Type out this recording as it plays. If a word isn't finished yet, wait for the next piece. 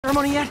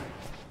ceremony yet?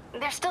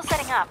 They're still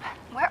setting up.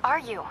 Where are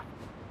you?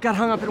 Got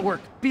hung up at work.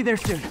 Be there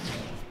soon.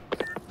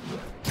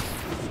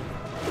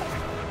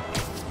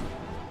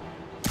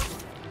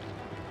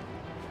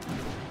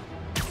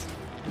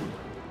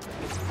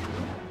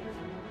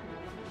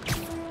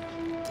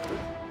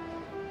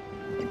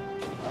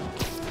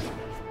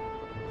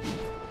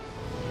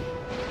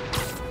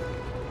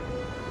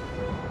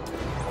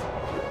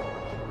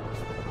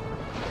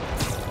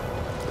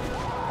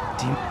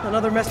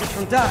 Another message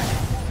from Doc.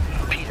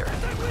 Peter,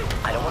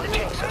 I don't want to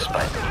jinx us,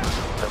 but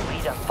the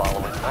lead I'm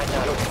following might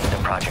not only get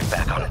the project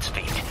back on its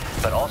feet,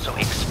 but also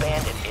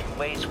expand it in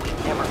ways we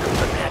never could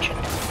have imagined.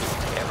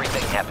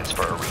 Everything happens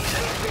for a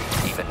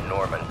reason, even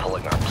Norman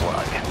pulling our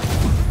plug.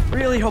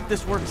 Really hope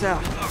this works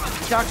out.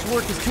 Doc's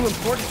work is too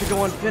important to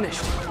go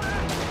unfinished.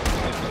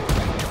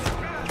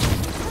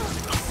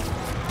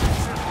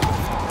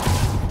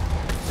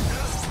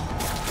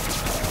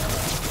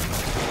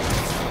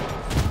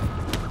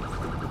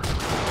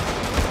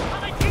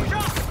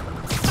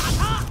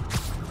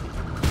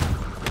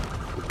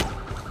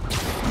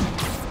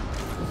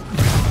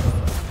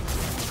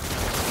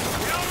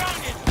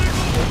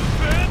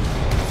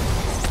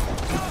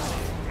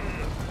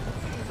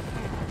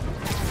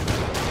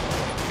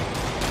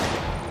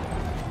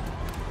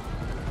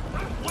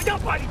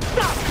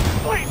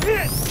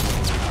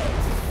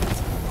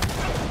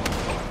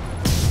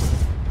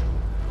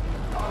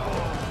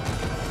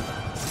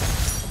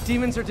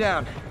 Demons are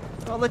down.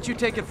 I'll let you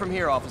take it from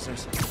here,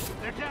 officers.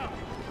 They're down.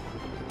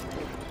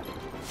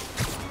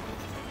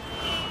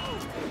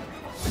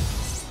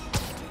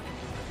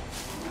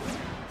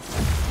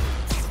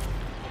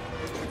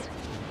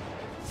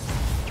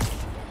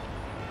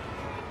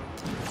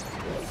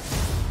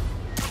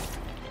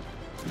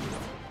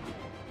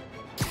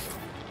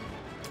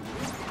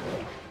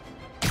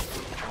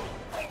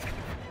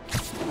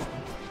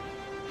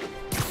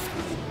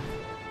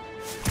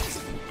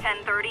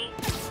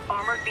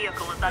 Armored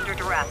vehicle is under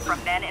duress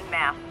from men in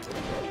mass.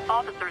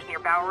 Officers near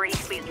Bowery,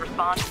 please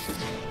respond.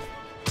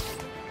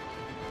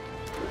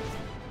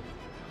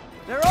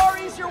 There are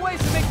easier ways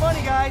to make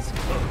money, guys.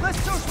 Less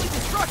socially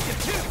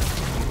destructive, too.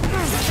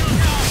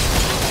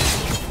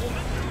 我们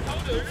出逃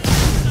的人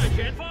在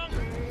前方，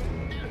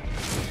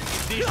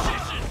你试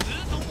试直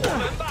通我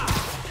们吧。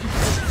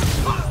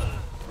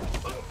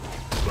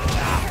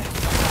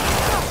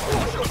我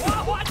是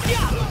花花架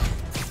了。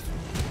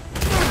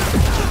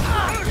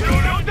有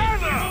两弹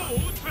了。无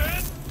权。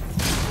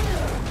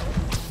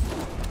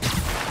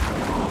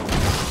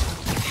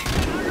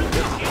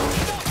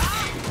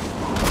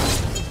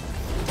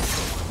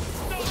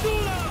守住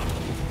了。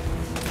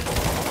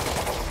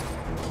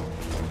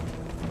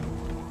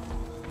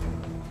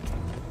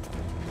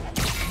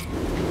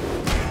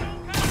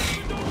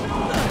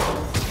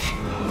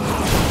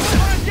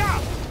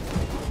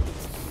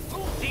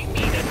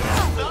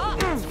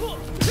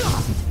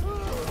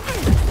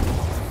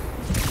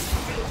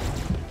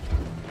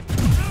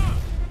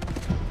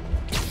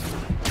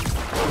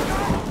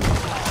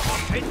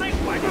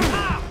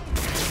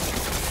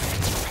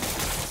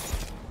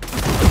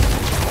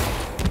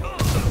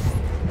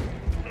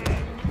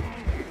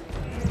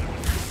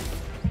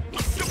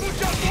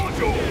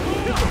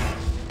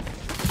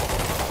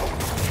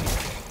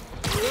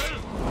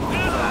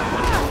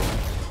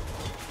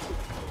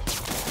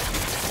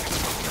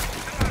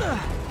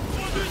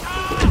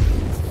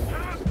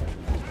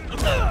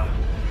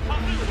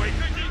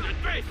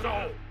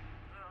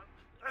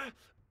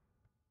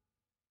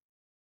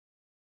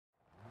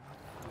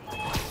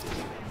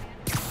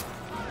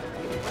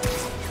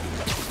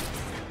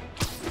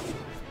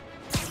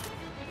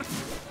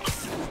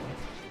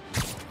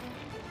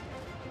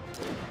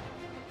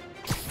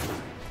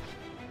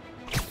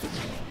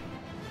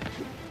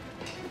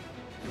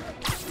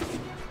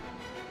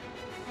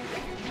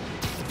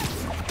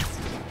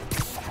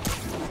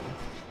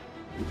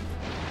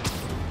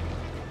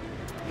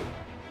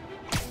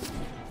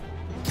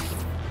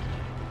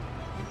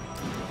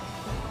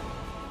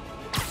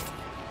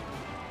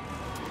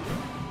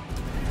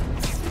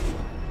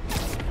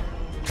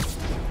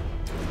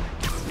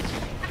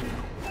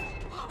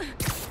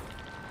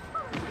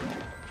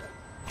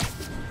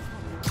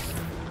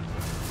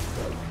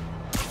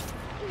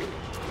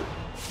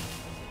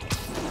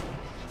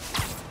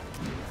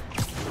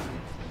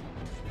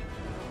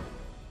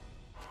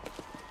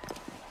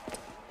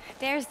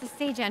 There's the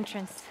stage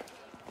entrance.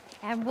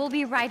 And we'll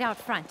be right out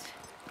front.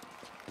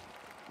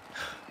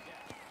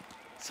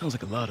 Sounds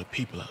like a lot of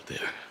people out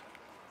there.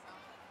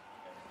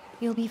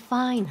 You'll be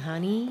fine,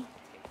 honey.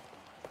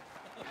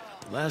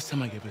 The last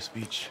time I gave a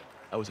speech,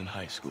 I was in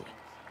high school.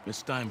 Miss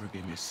Steinberg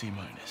gave me a C-.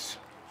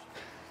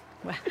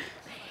 Well,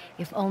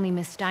 if only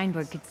Miss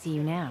Steinberg could see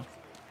you now.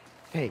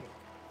 Hey,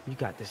 you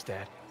got this,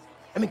 Dad.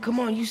 I mean, come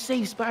on, you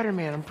saved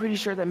Spider-Man. I'm pretty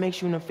sure that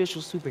makes you an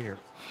official superhero.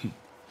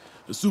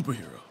 A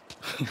superhero.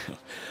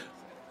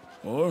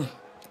 Or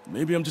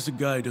maybe I'm just a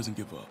guy who doesn't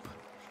give up.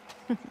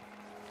 Come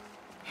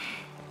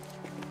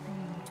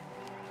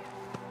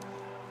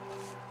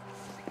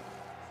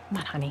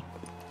on, honey.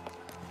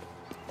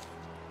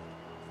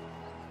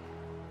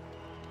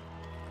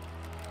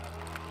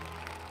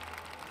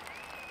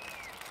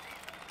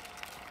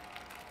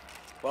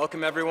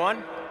 Welcome,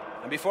 everyone.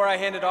 And before I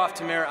hand it off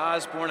to Mayor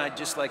Osborne, I'd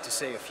just like to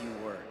say a few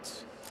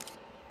words.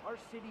 Our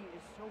city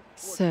is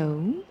so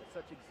So?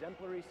 such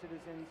exemplary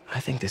citizens. I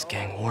think this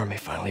gang war may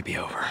finally be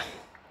over.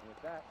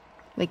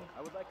 Like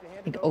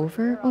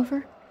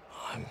over?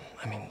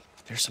 I mean,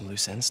 there's some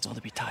loose ends still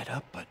to be tied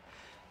up, but...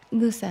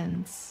 Loose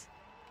ends.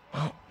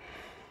 Well,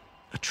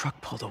 a truck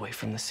pulled away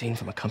from the scene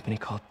from a company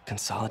called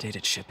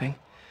Consolidated Shipping.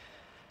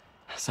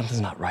 Something's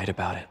not right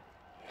about it.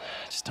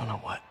 I just don't know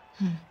what.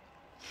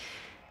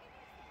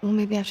 Well,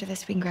 maybe after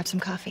this we can grab some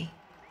coffee.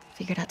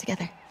 Figure it out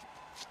together.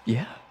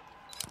 Yeah.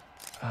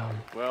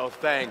 Well,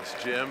 thanks,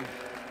 Jim.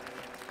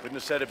 Couldn't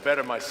have said it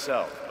better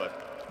myself,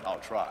 but I'll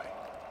try.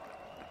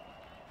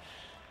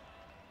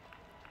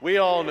 We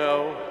all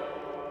know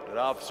that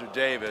Officer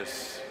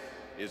Davis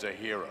is a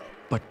hero.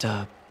 But,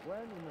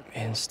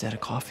 instead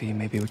of coffee,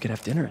 maybe we could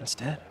have dinner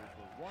instead.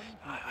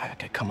 I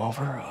could come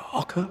over,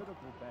 I'll cook.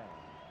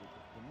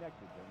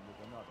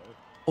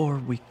 Or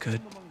we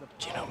could,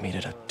 meet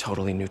at a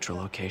totally neutral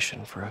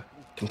location for a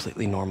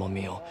completely normal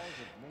meal,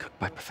 cooked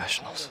by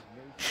professionals.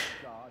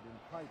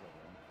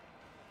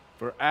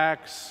 For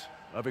acts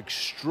of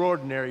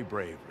extraordinary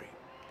bravery,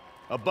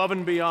 above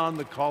and beyond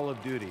the call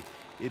of duty,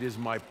 it is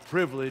my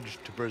privilege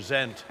to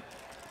present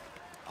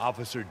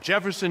Officer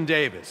Jefferson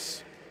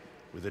Davis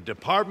with the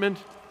Department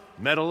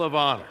Medal of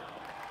Honor.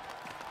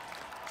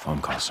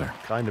 Phone call, sir.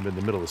 Kind of in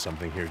the middle of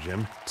something here,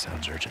 Jim.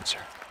 Sounds urgent, sir.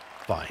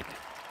 Fine.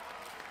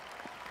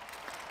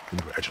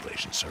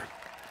 Congratulations, sir.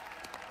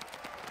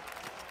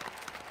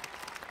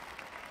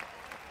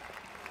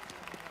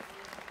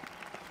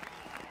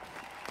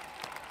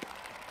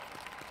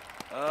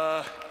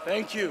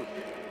 Thank you,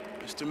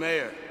 Mr.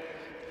 Mayor.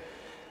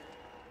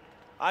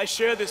 I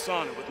share this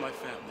honor with my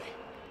family.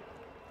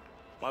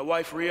 My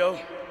wife, Rio,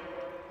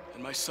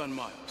 and my son,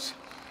 Miles.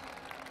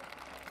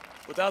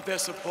 Without their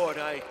support,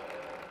 I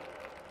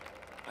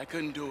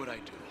couldn't do what I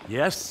do.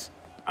 Yes?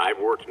 I've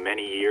worked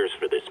many years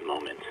for this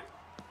moment.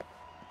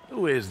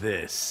 Who is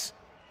this?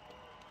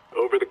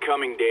 Over the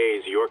coming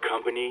days, your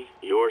company,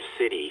 your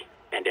city,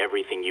 and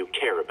everything you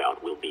care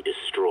about will be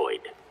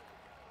destroyed.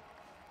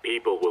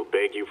 People will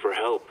beg you for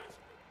help,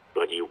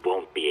 but you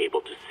won't be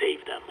able to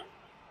save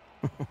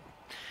them.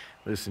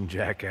 Listen,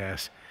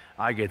 jackass,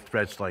 I get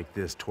threats like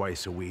this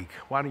twice a week.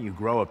 Why don't you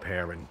grow a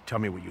pair and tell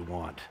me what you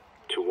want?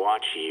 To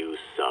watch you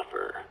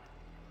suffer.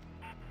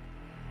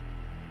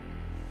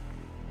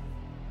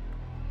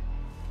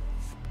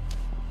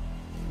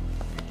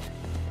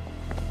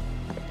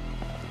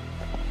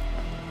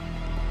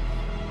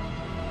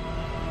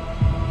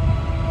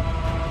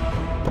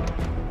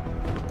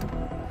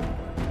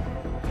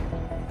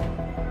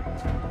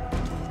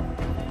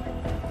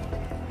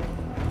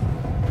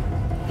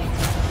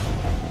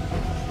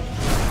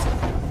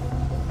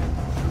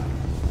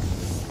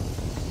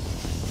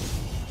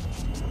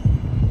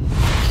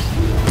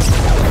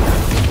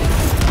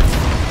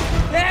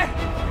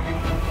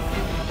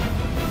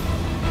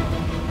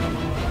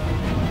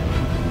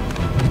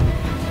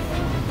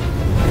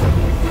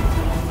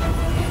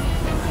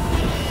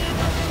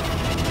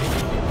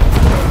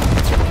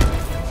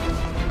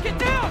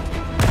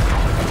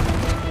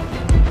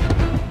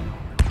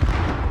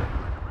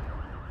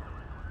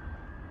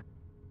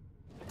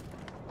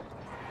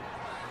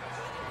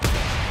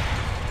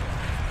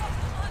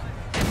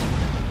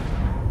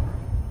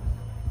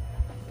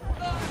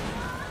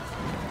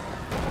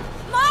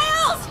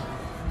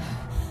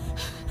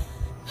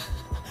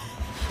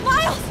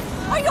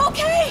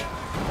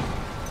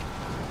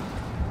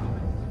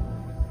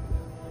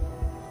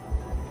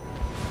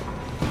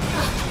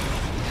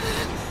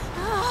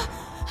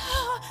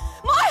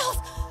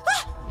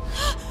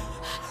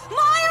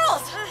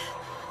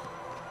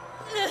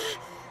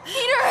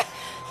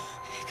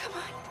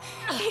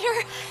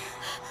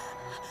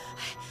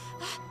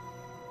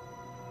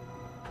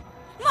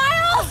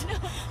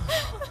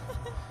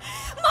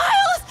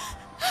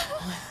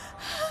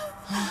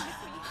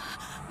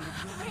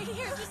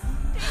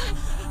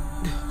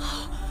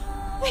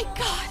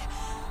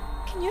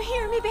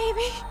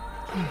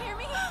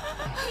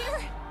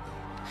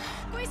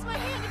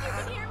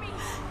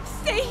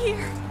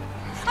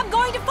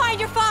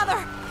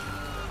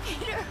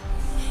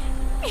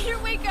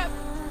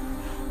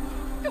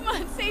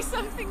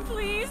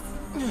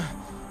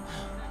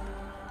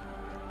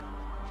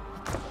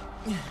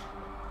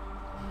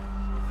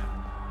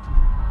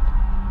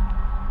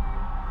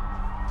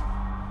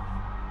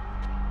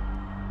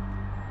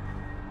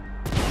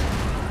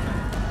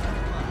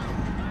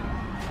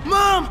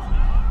 Mom!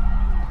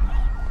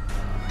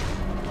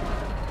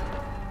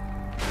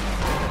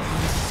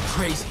 This is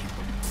crazy.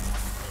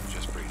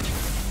 Just breathe.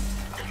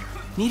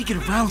 Need to get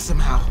around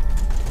somehow.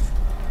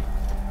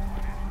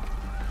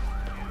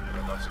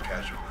 Lots of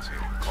casualties here.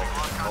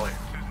 Call it.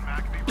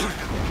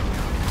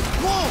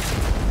 Whoa!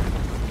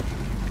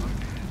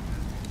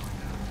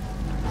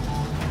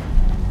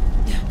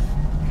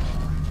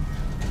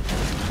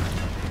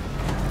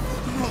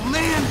 Oh,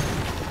 man!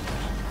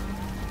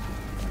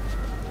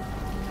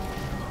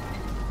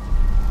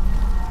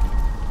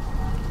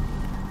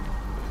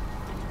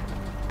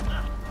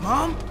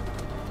 Mom?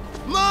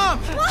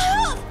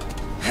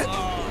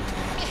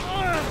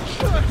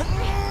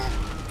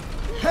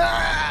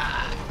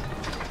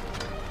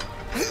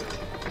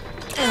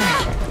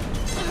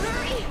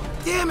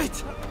 Damn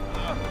it!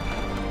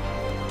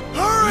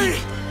 Hurry!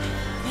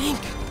 Think.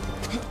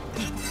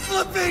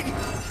 Flipping!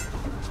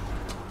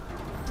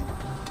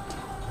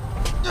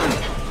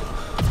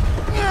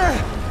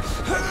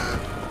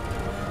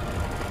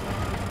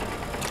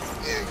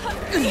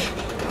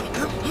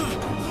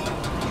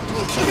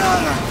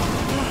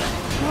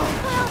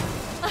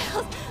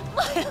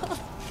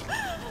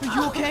 Are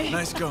you okay?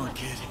 Nice going,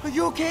 kid. Are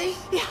you okay?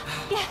 Yeah.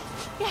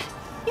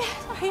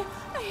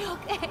 Are you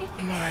okay?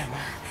 I'm alright,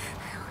 man.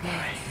 I'm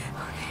alright.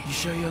 You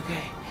sure you're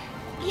okay?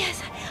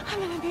 Yes, I'm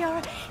gonna be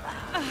alright.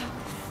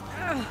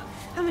 I'm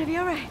gonna be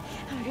alright.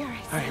 I'm gonna be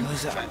alright. Alright,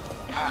 Melissa. I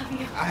love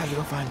you. I have to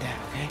go find Dad,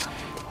 okay?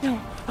 No,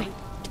 wait.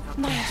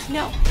 Miles,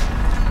 no!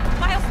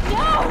 Miles,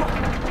 no!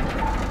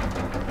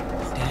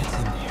 Dad's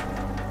in there.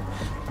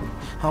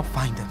 I'll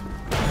find him.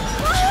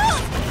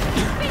 Miles!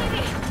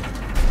 Baby!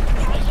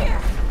 Get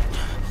here!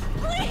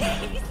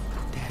 Please!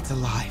 Dad's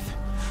alive.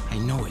 I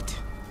know it.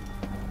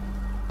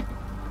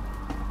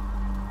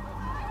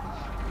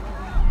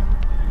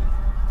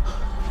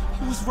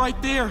 He was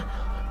right there.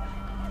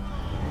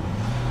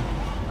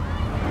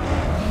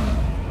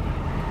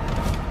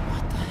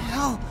 What the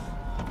hell?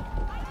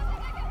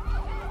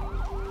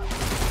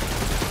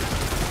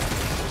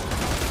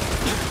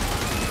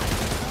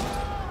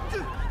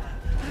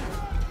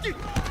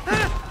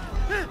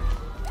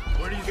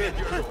 Where do you think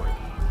you're going?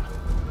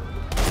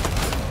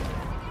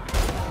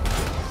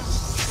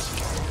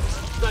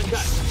 站站，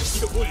一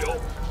个不留。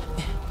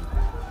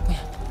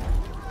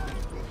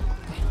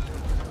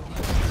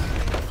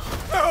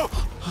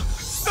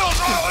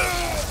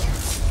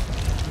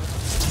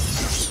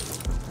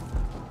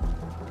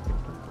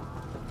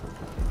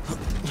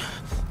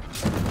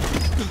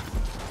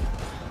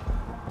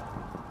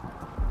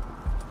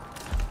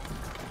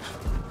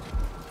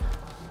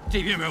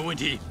这边没有问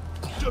题，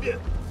这边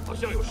好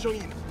像有声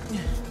音。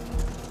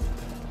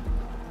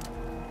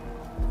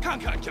看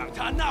看讲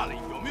坛那里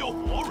有没有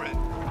活人。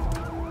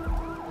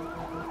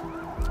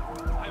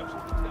还有谁？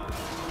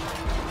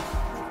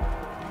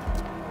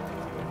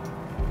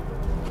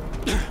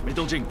没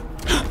动静，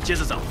接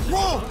着找。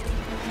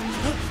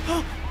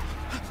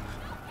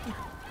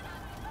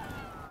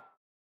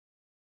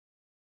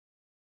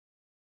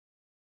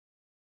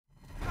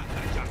看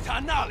看讲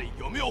坛那里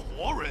有没有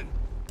活人。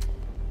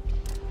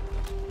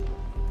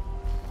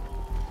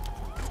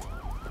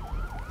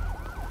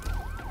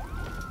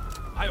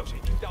 还有谁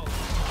听到了？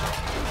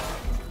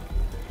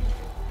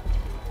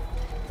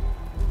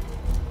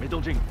没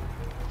动静，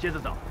接着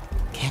找。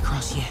Can't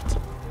cross yet.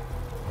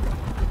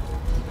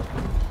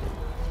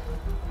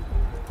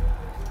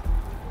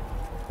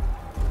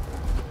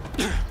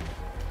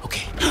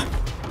 Okay.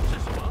 是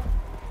什么？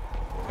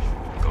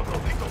刚刚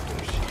那个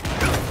东西。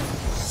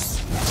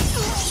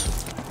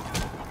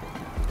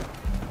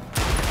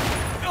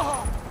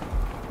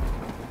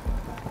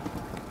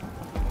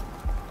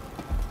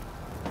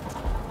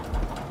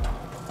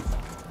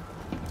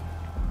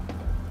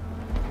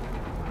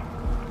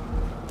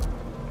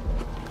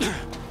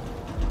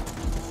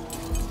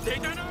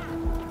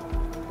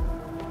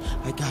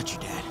I got you,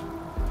 Dad.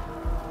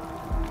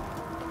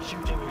 修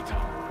建一场，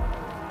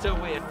这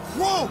位。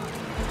 Whoa!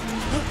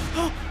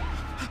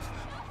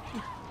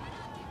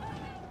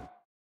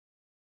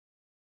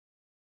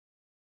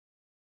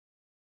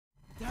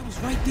 Dad was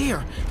right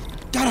there.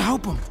 Gotta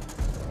help him.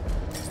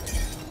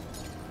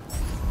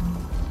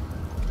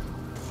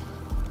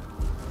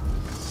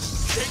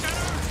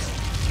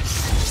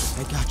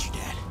 I got you,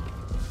 Dad.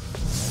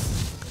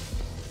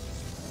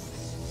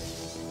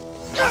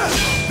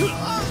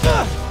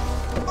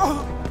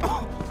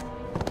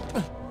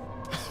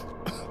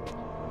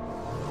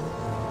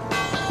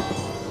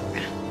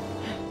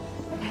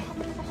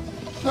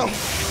 No!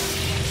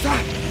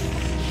 Stop!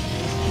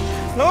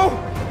 No!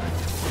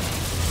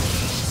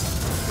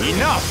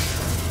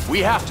 Enough! We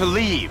have to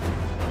leave.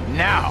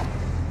 Now!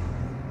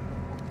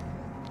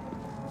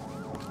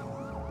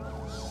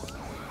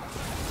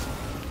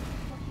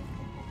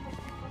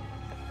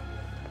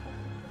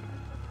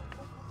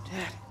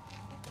 Dad.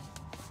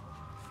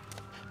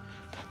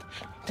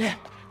 Dad.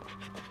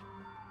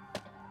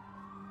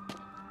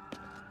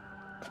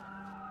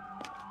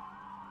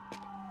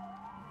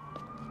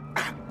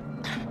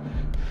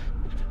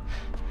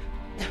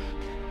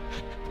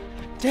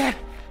 Dad!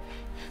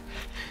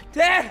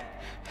 Dad!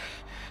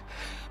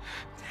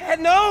 Dad,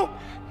 no!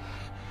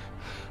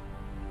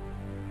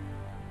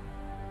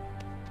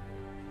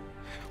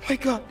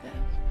 Wake up, Dad.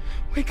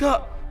 Wake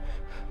up.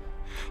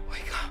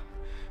 Wake up.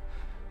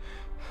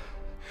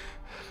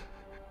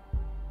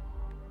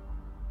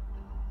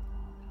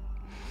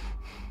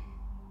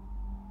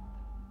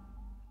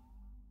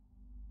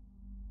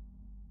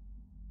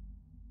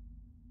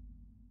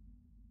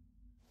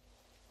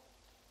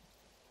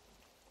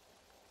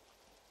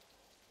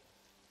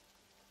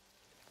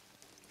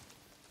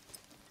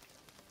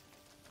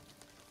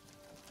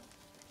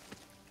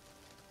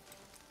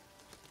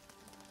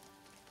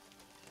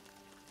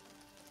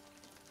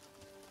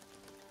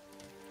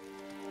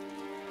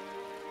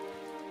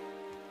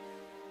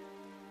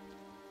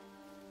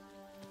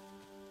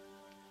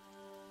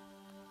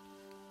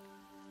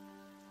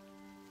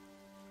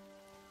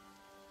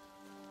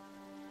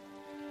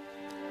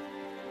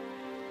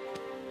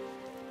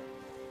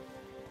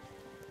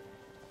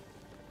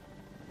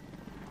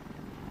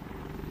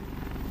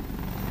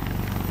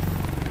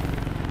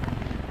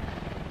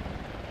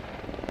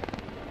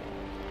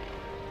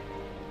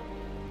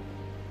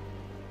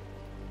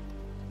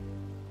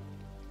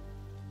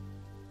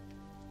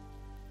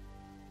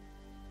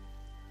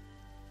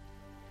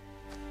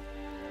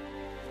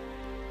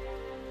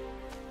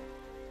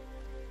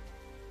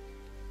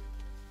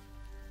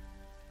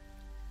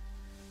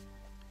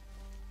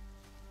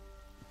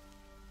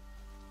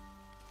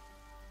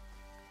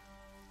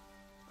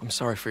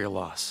 sorry for your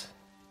loss.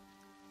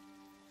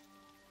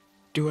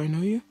 Do I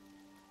know you?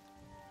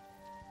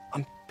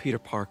 I'm Peter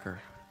Parker.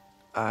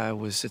 I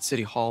was at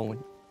City Hall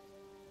when...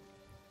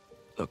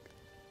 Look,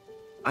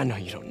 I know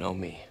you don't know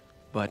me,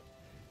 but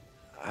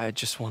I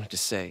just wanted to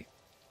say...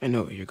 I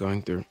know what you're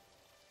going through.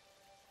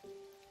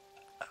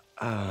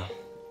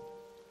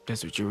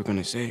 That's what you were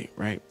gonna say,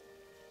 right?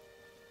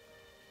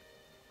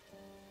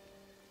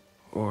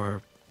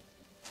 Or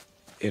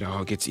it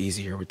all gets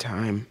easier with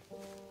time.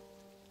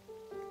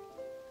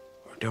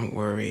 Or don't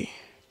worry.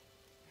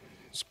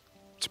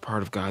 It's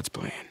part of God's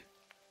plan.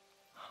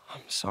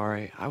 I'm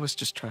sorry. I was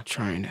just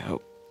trying to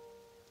help.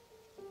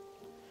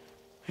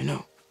 I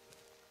know.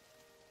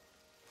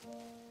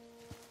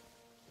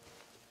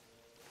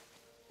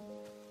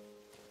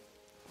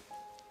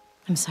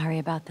 I'm sorry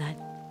about that.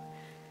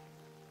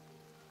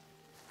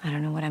 I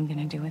don't know what I'm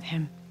gonna do with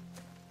him.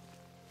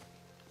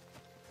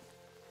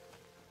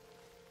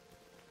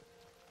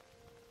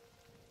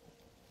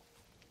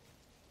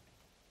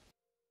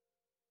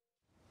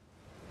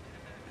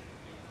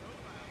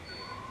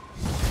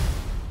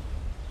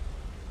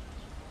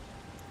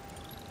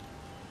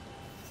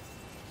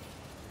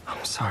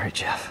 I'm sorry,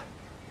 Jeff.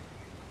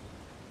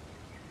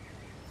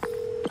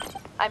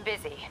 I'm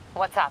busy.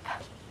 What's up?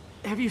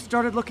 Have you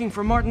started looking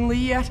for Martin Lee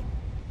yet?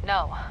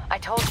 No, I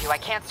told you I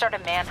can't start a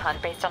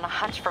manhunt based on a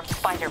hunch from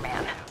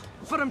Spider-Man.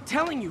 But I'm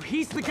telling you,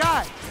 he's the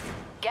guy!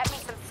 Get me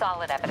some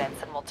solid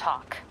evidence and we'll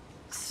talk.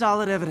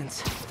 Solid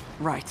evidence.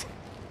 Right.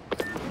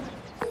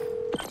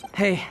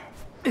 Hey,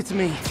 it's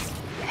me.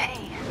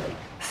 Hey,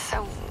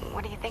 so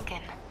what are you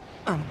thinking?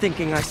 I'm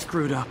thinking I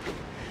screwed up.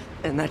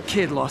 And that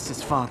kid lost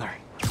his father.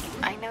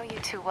 I know you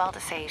too well to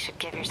say you should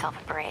give yourself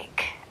a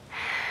break.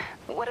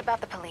 What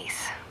about the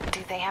police?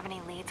 Do they have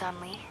any leads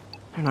on Lee?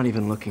 They're not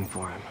even looking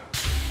for him.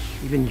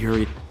 Even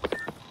Yuri...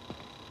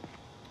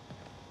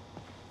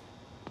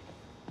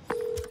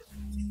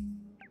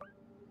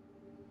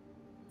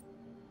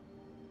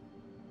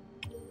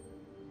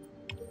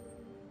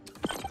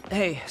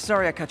 Hey,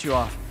 sorry I cut you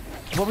off.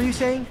 What were you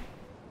saying?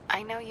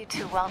 I know you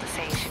too well to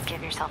say you should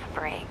give yourself a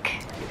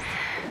break.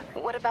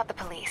 What about the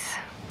police?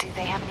 Do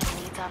they have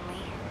any leads on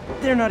Lee?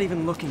 They're not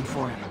even looking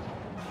for him.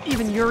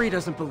 Even Yuri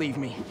doesn't believe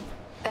me.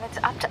 Then it's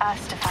up to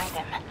us to find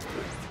him.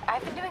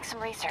 I've been doing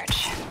some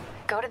research.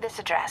 Go to this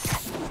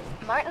address.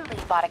 Martin Lee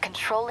bought a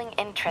controlling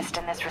interest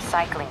in this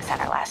recycling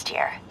center last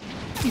year.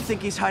 You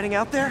think he's hiding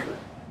out there?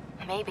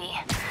 Maybe.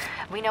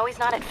 We know he's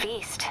not at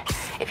Feast.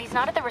 If he's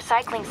not at the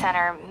recycling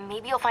center,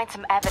 maybe you'll find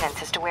some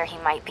evidence as to where he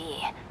might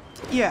be.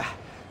 Yeah.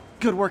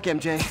 Good work,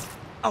 MJ.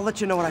 I'll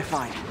let you know what I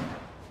find.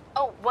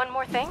 Oh, one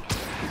more thing.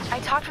 I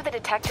talked with a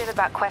detective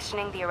about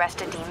questioning the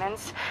arrested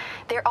demons.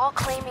 They're all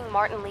claiming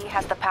Martin Lee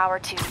has the power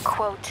to,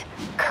 quote,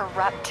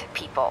 corrupt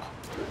people.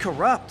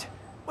 Corrupt?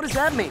 What does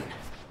that mean?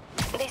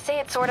 They say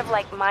it's sort of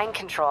like mind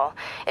control.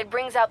 It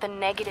brings out the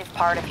negative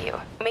part of you.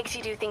 Makes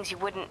you do things you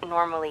wouldn't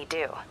normally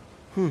do.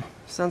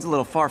 Sounds a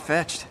little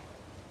far-fetched.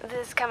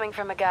 This coming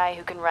from a guy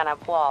who can run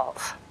up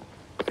walls.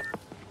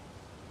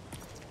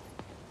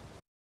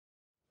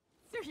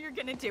 So you're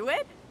gonna do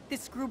it? The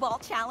screwball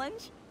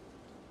challenge?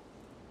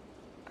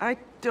 I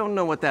don't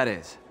know what that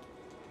is.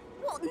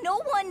 Well,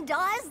 no one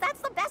does.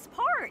 That's the best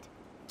part.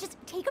 Just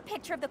take a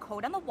picture of the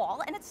code on the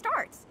wall and it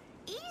starts.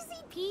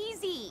 Easy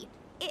peasy.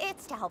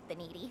 It's to help the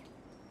needy.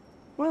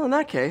 Well, in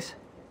that case...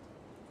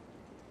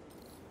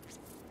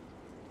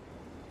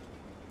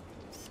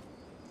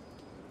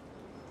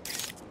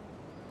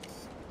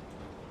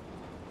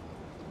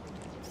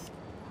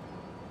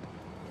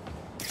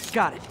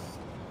 Got it.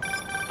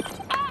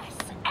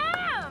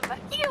 SM!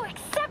 You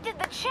accepted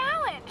the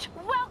challenge!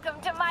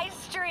 Welcome to my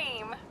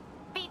stream!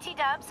 BT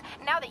Dubs,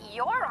 now that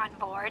you're on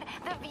board,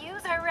 the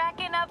views are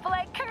racking up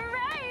like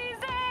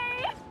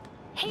crazy!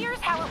 Here's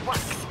how it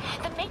works.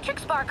 The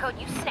Matrix barcode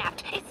you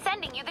snapped is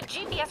sending you the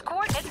GPS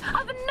coordinates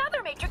of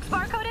another Matrix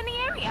barcode in the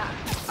area.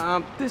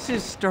 This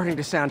is starting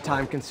to sound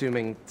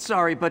time-consuming.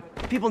 Sorry,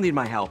 but people need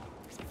my help.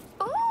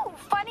 Ooh,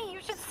 funny you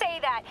should say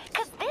that,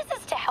 because this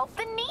is to help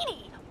the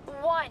needy.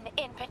 One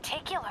in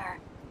particular.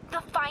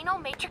 The final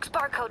Matrix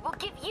barcode will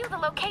give you the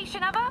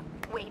location of a...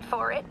 wait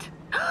for it.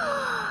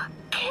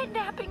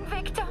 Kidnapping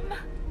victim.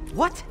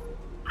 What?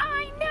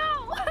 I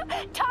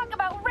know! Talk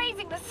about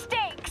raising the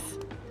stakes.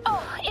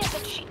 Oh,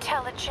 isn't she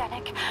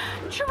telegenic?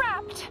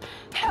 Trapped.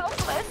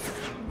 Helpless.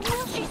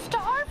 Will she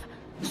starve?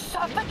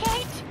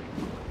 Suffocate?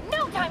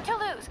 No time to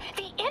lose.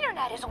 The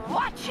internet is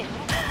watching.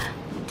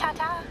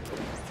 Ta-ta.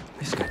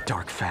 This got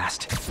dark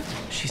fast.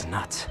 She's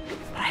nuts.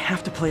 But I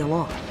have to play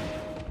along.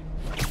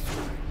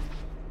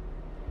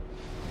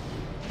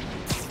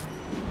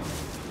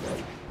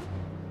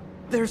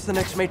 There's the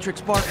next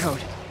Matrix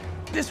barcode.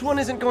 This one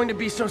isn't going to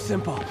be so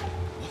simple.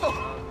 Whoa.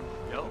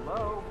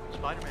 Hello,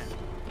 Spider-Man.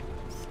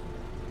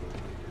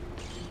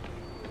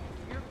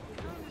 You're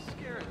kind of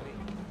scaring me.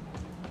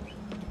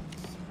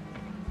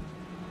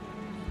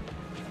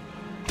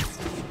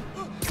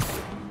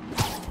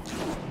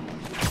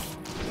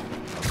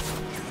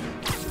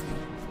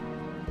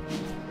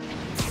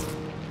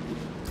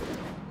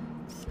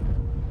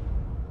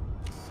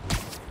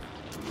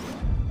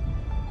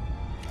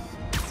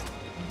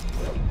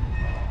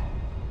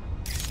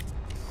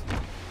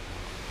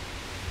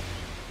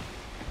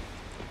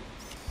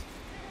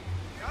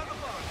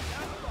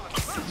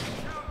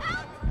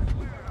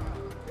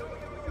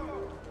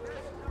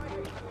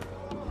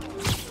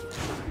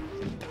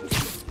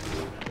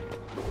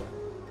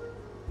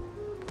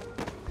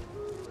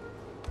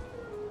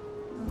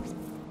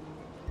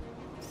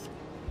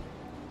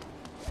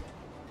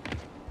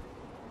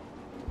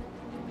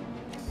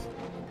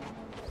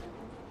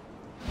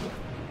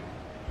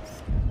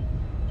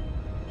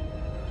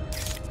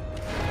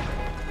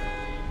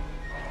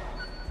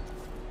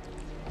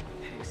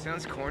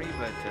 Sounds corny,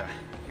 but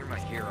you're my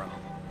hero.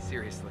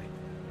 Seriously.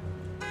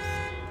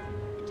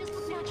 It just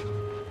looks natural.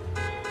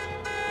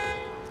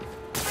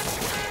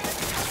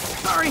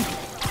 Sorry!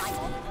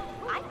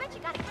 I bet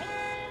you got a cake.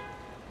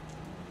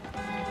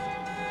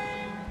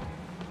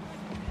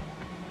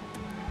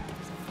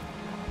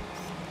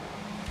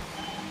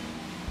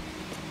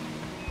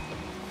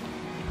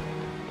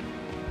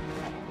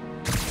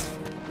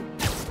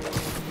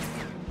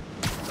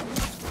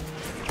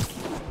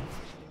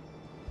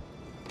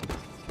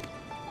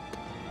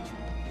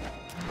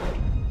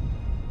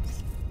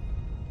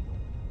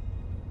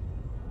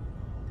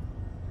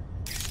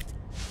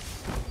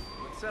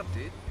 What's up,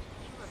 dude?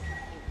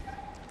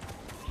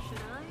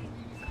 Should I?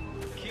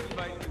 Keep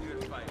fighting the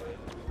good fight.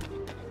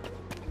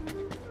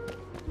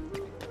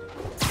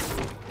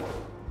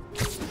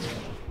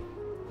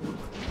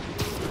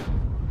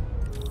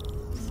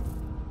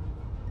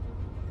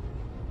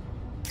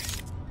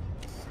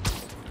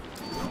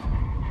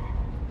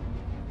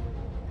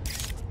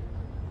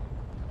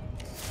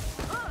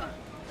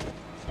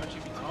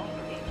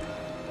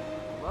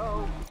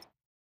 Hello?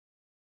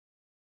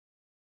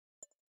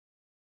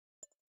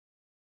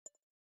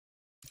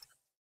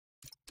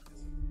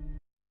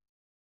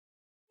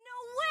 No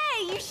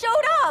way! You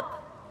showed up!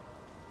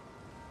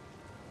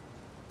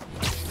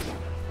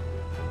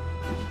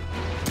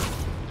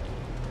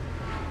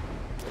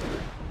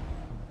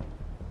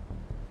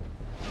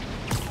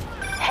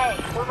 Hey,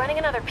 we're running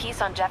another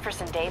piece on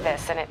Jefferson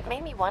Davis, and it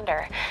made me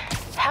wonder,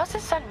 how's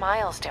his son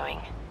Miles doing?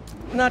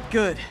 Not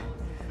good.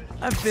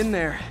 I've been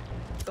there.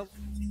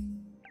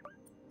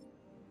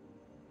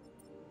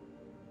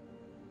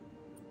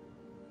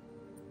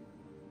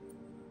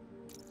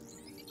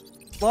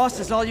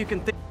 Loss is all you can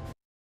think.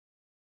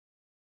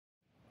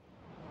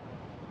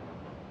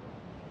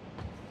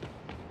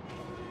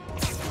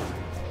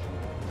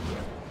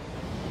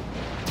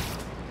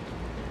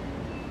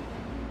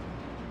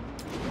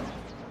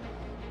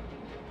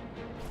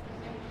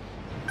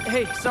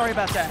 Hey, sorry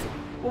about that.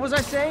 What was I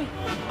saying?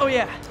 Oh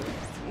yeah,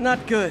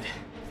 not good.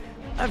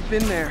 I've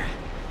been there.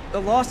 The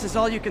loss is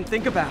all you can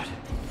think about.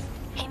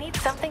 He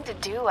needs something to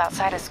do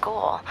outside of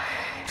school.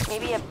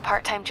 Maybe a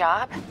part-time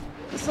job?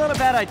 It's not a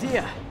bad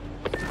idea.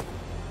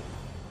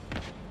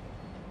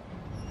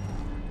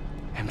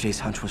 MJ's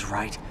hunch was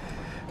right.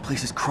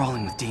 Place is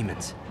crawling with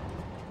demons.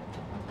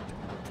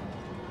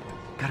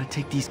 Gotta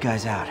take these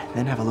guys out,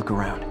 then have a look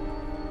around.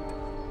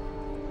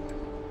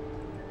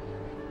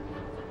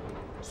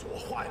 锁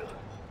坏了，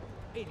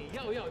哎，你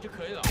要就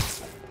可以了。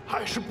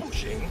还是不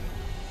行。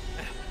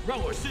哎，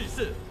让我试一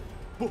试。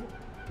不，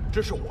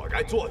这是我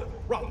该做的，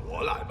让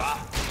我来吧。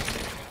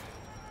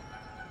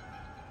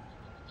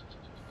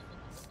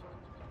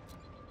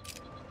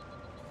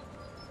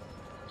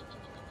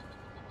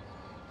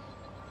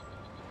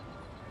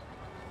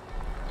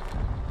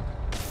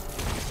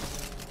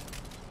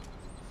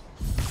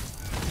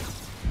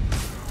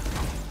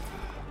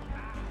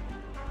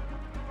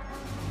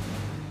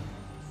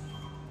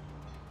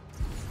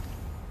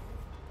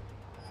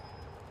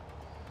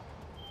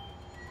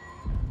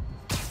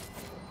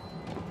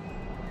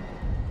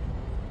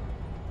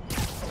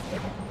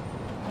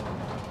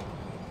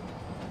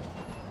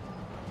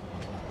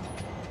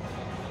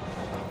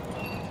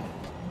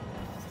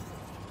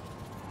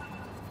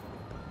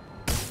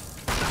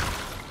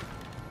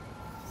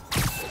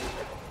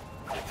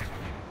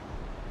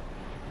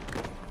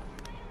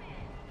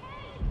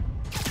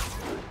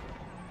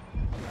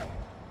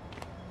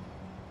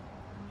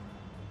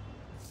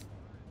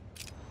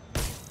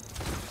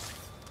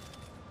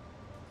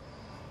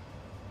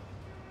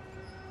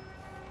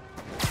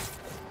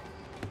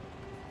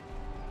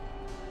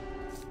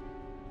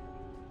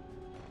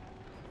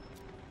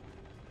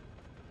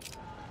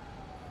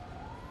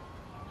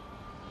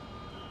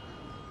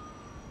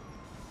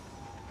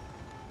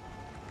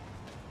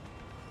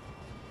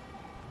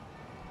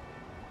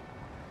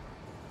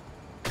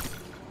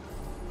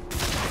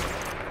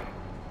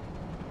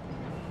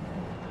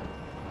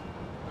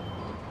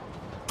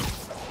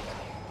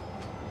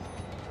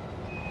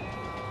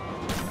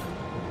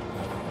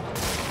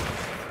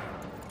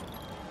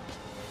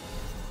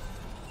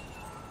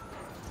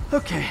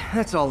Okay,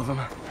 that's all of them.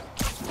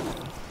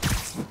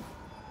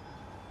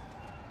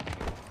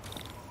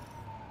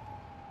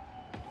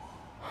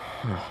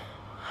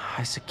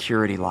 High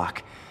security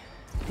lock.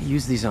 They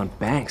use these on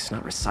banks,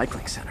 not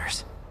recycling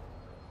centers.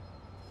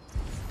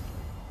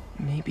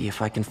 Maybe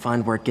if I can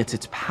find where it gets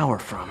its power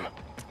from.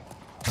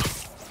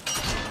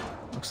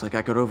 Looks like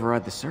I could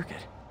override the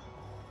circuit.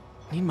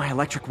 Need my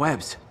electric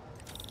webs.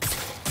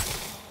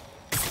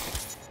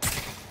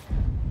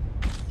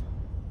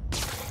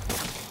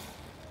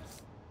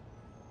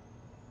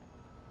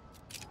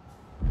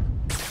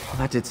 Well,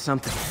 that did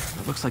something.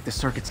 It looks like the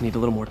circuits need a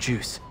little more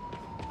juice.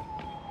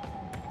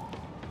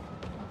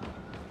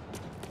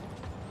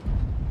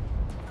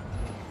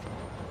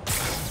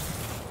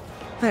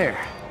 There.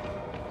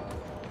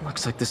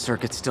 Looks like the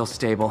circuit's still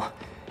stable.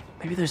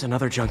 Maybe there's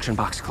another junction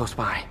box close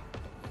by.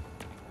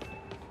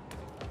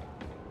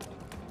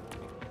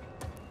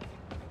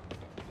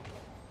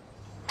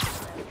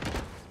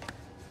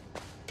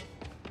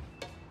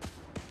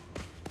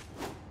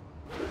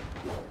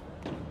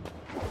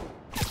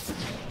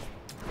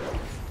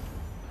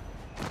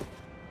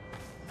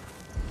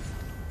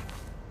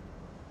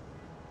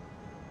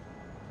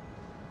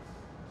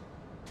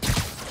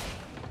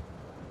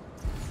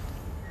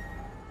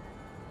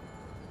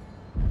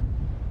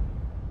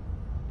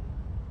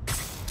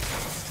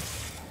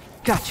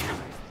 Gotcha.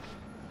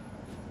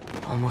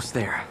 Almost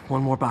there.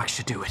 One more box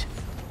should do it.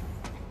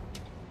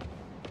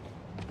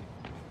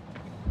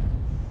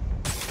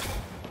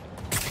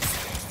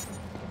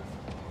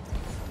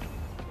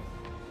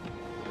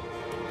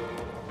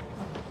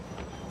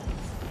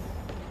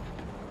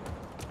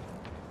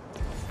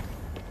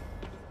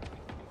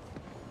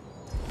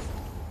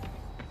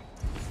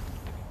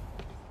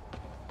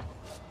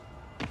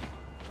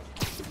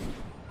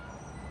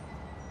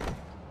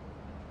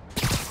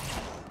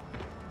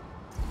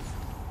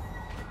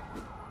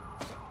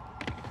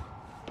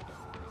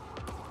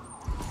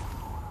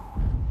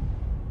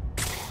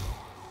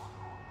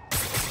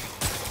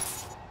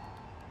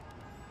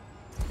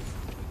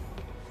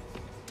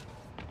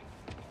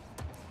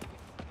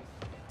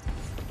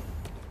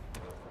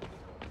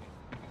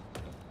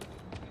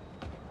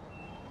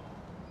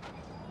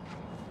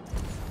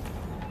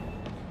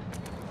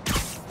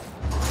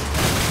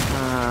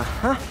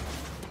 Uh-huh.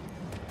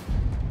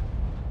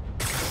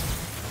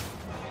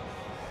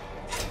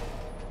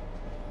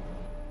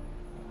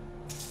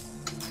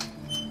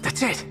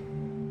 That's it!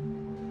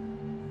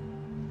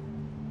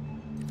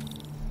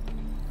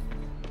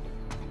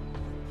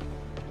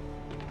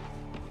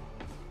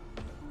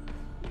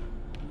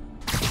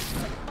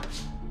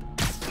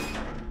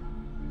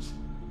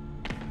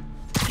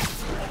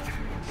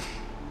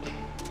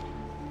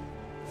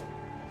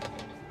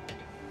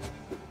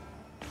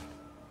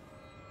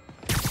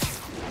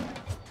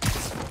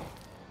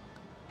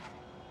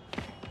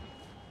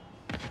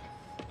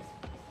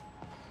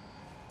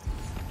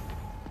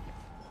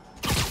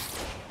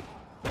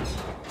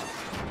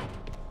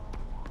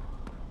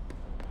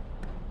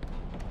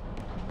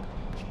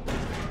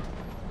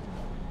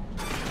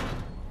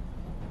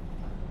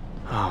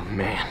 Oh,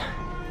 man.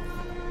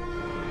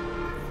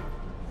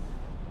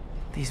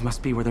 These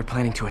must be where they're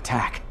planning to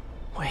attack.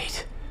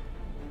 Wait,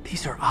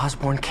 these are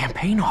Osborn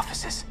campaign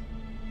offices.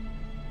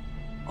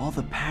 All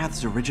the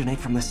paths originate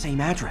from the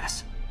same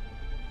address.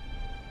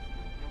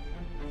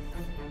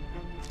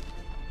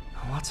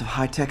 Lots of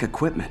high-tech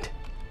equipment.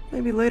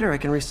 Maybe later I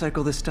can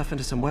recycle this stuff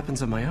into some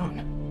weapons of my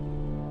own.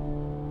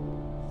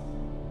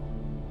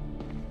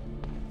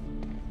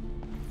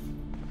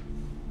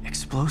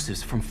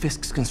 Explosives from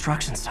Fisk's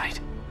construction site.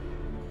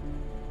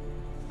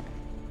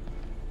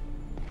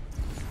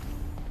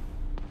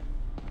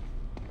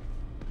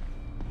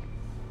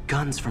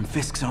 Guns from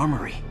Fisk's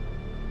armory.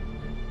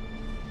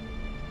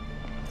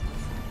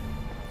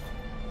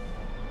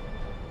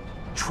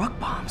 Truck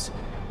bombs?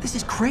 This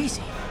is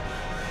crazy.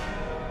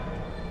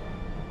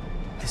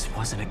 This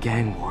wasn't a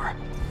gang war.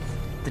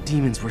 The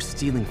demons were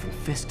stealing from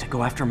Fisk to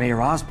go after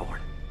Mayor Osborn.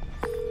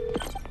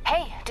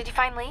 Hey, did you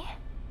find Lee?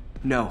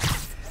 No,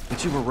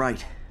 but you were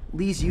right.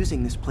 Lee's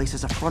using this place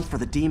as a front for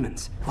the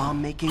demons.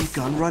 Bomb making,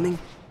 gun running.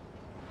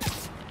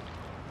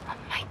 Oh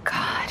my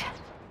god.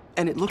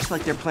 And it looks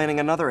like they're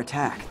planning another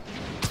attack.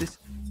 This...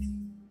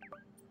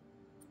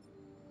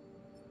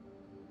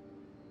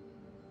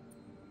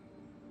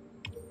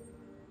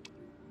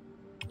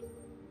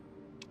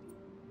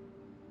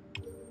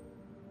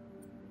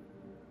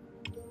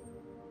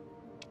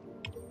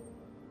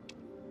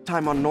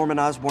 time on Norman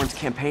Osborn's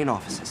campaign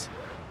offices.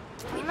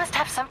 We must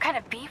have some kind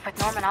of beef with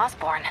Norman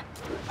Osborn.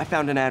 I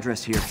found an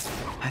address here.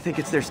 I think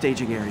it's their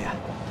staging area.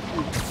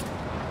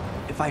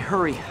 If I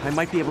hurry, I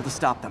might be able to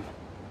stop them.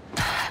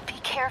 Be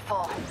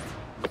careful.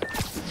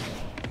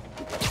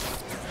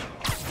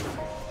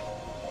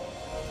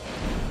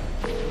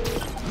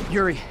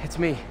 Yuri, it's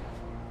me.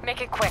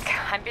 Make it quick.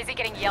 I'm busy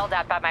getting yelled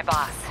at by my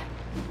boss.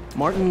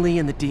 Martin Lee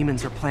and the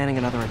demons are planning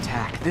another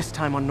attack, this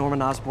time on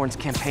Norman Osborn's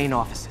campaign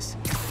offices.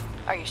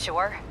 Are you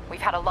sure? We've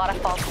had a lot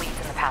of false leads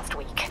in the past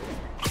week.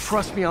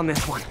 Trust me on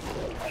this one.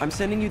 I'm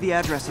sending you the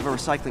address of a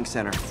recycling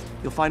center.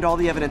 You'll find all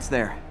the evidence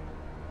there.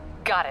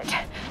 Got it.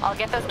 I'll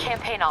get those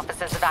campaign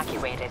offices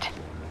evacuated.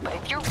 But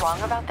if you're wrong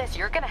about this,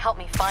 you're gonna help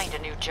me find a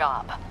new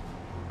job.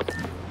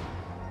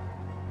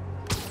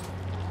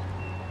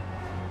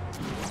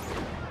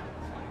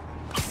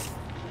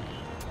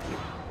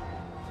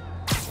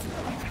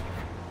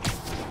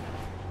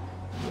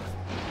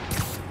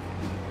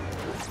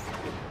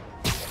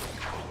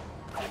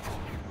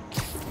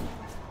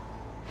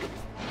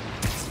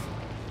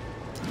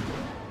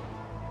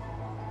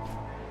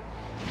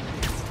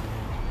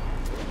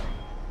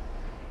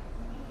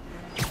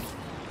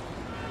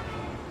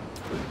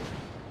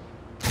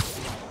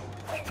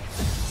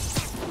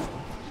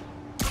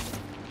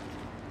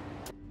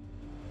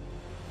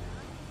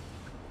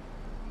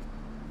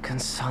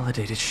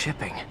 Consolidated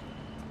shipping.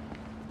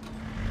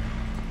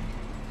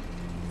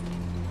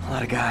 A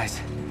lot of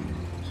guys.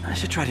 I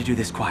should try to do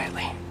this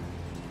quietly,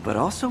 but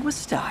also with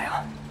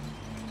style.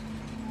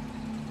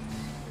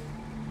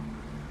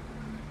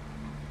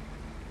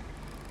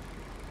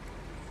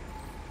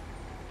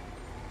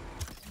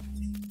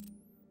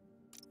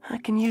 I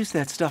can use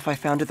that stuff I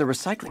found at the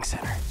recycling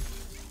center.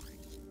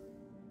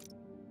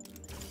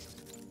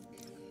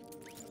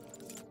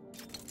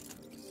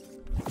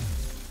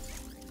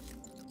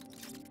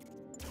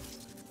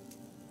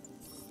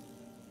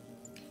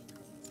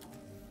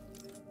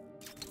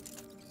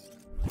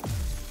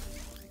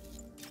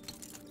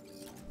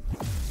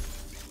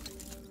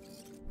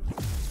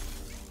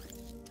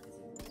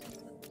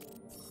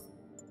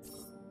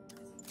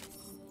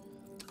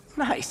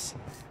 Nice.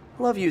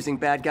 Love using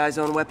bad guys'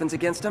 own weapons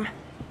against them.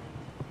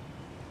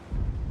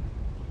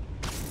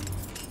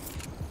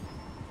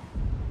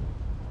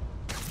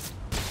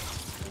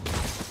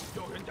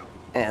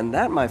 And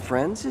that, my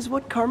friends, is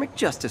what karmic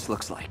justice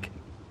looks like.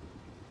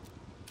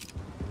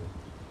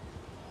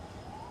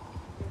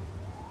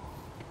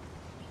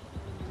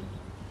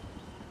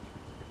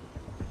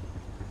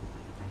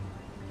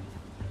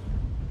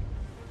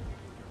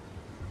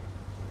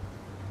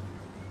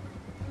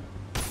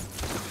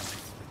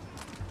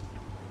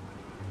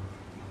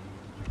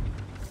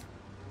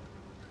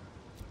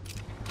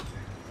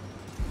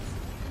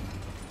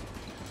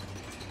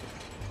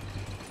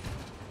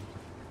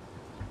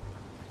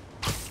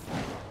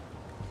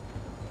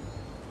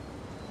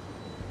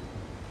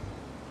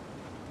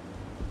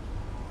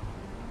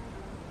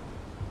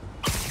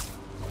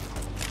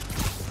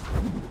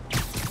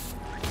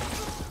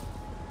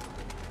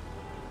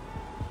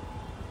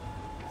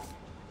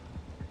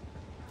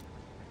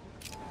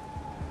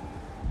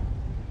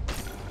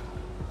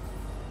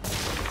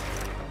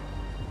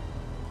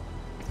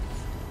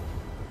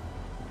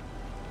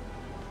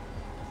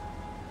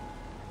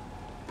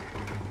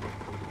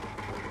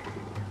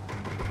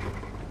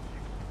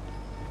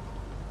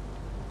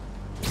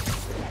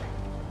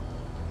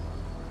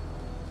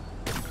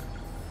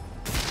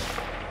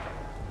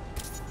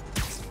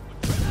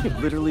 You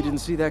literally didn't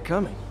see that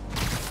coming.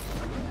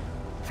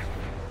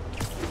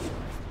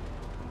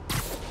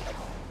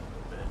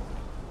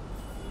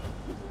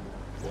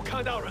 我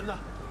看到人了，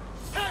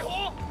太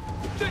火！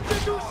这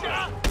蜘蛛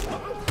侠！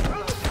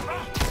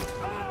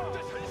这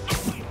城市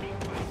未明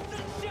白真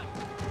相。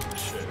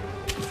是，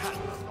看了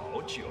好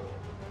久。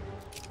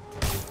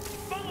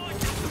帮我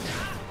蜘蛛侠，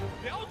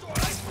瞄准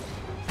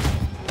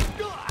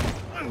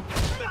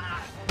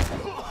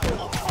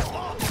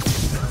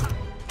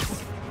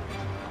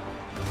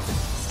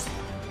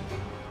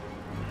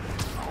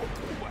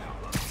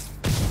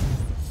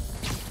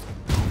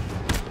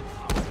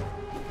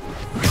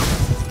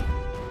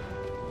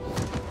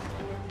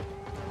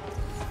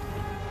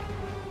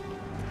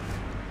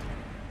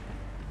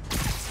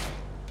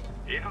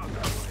！1号单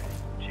位，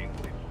请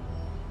回复。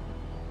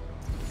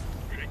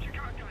谁去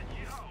看看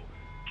1号？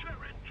确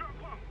认状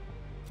况。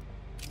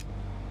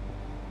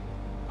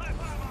害怕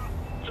吗？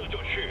这就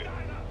去。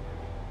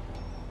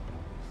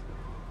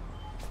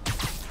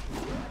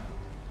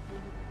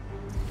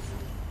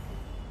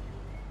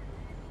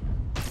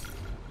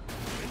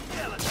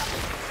灭了他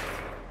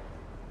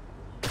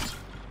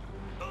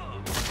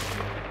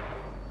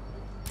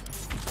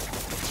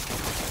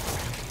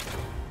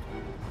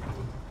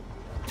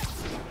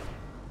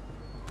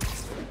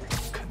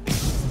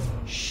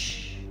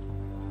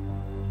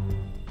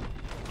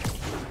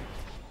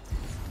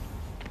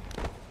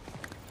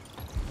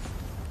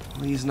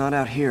！Lee's not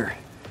out here.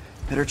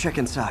 Better check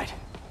inside.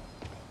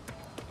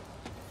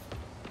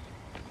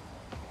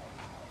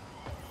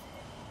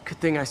 Good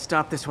thing I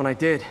stopped this when I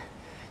did.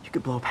 You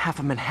could blow up half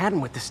of Manhattan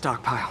with this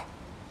stockpile.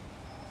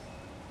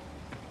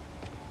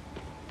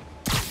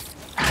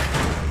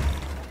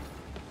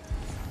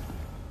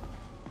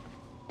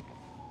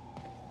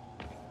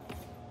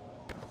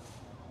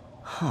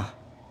 Huh.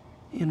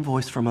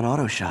 Invoice from an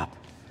auto shop.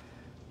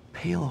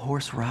 Pale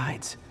Horse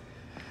Rides.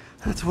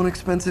 That's one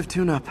expensive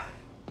tune-up.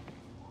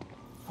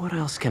 What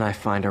else can I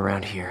find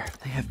around here?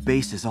 They have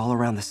bases all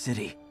around the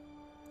city.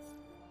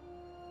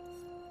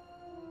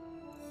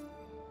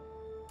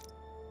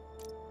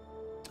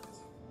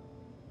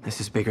 This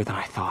is bigger than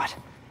I thought.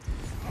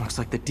 Looks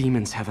like the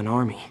demons have an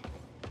army.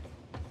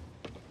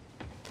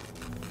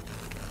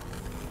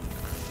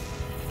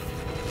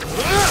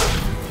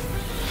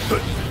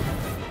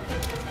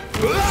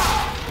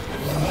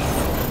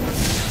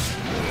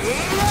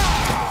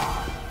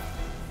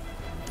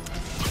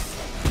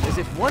 As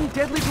if one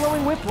deadly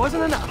glowing whip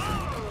wasn't enough.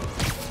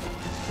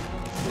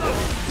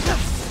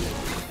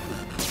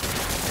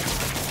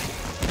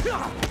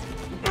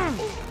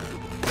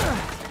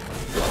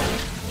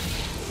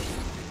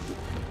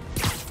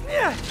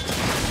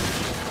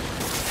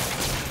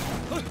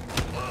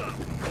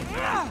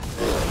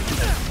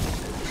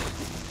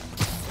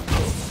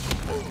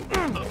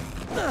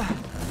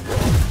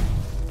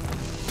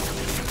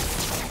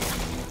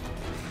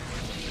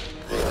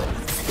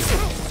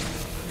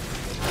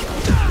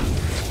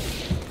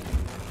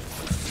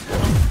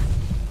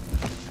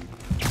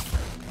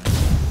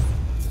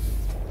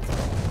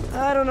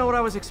 I don't know what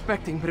I was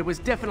expecting, but it was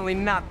definitely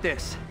not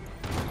this.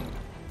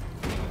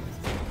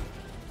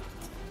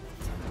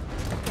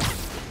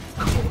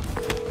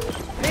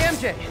 Hey,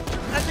 MJ!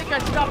 I think I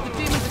stopped the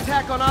demon's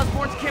attack on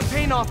Osborn's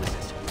campaign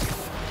offices.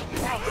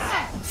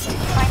 Nice.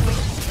 Finally.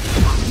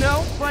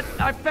 No, but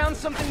I found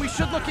something we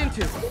should look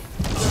into. A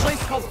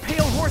place called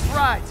Pale Horse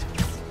Rides.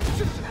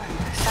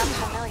 Sounds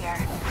familiar.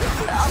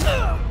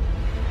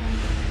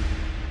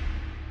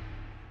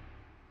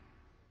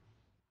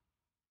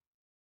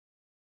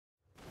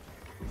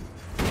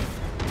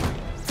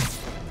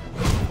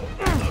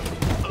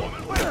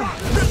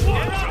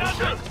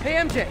 Hey,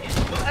 MJ!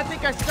 I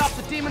think I stopped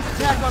the demon's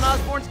attack on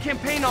Osborn's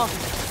campaign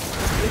offices.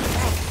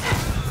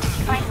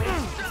 Finally.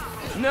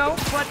 No,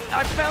 but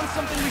I found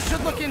something we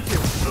should look into.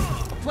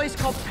 A place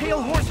called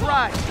Pale Horse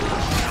Ride.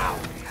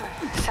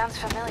 Sounds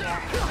familiar.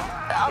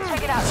 I'll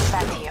check it out and get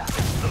back to you.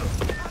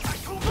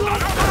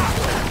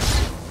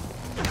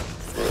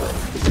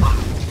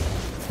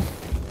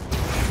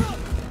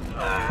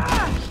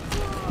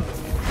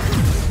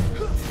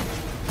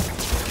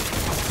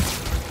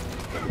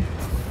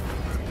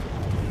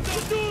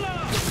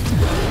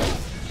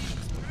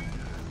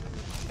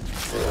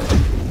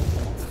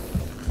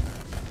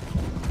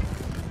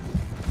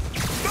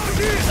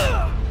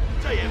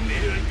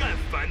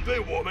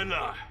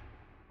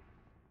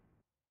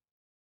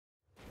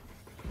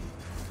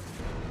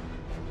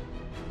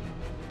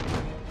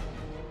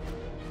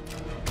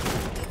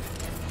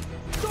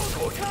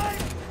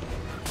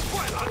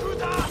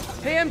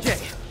 Hey, MJ.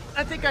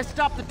 I think I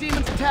stopped the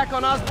demon's attack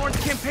on Osborn's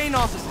campaign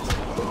offices.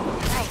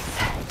 Nice.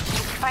 Did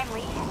you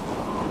finally?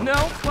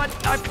 No, but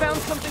I found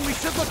something we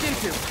should look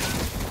into.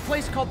 A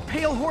place called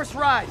Pale Horse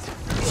Rise.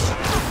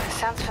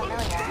 Sounds familiar.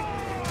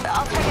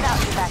 I'll check it out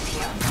and get back to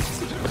you.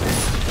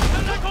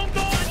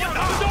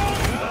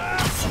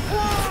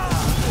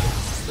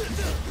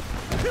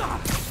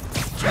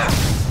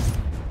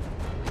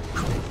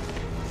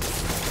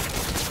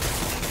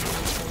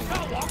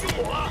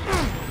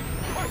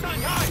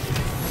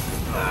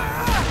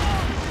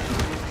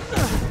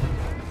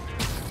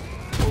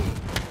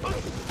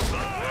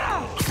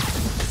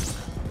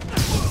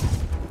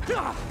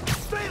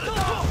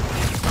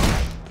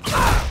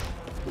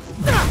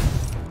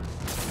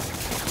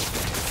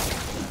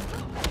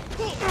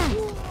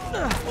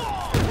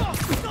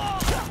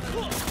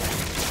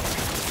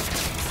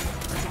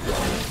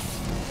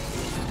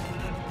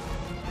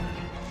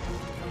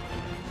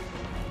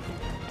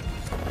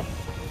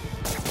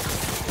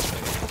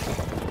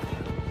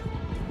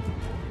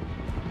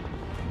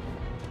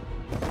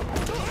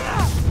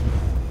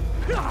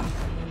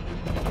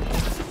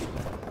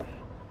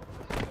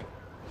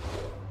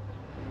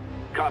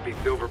 Copy,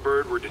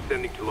 Silverbird. We're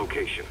descending to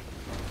location.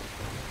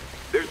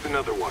 There's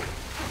another one.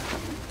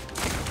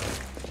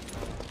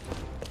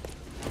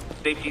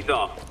 Safety's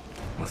off.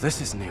 Well, this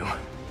is new.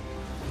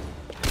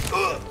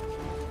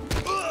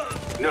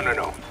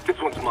 No. This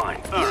one's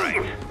mine. All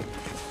right.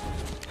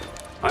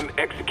 I'm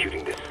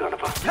executing this son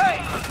of a...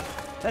 Hey!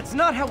 That's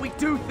not how we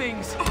do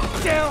things.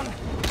 Down!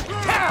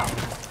 Down!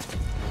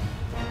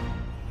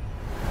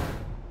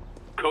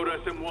 Code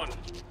SM1.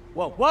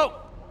 Whoa!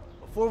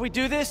 Before we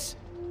do this,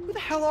 who the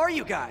hell are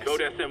you guys?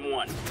 Code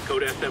SM1.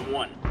 Code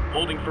SM1.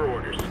 Holding for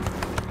orders.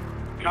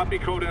 Copy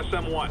Code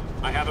SM1.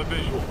 I have a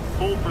visual.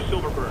 Hold for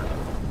Silverbird.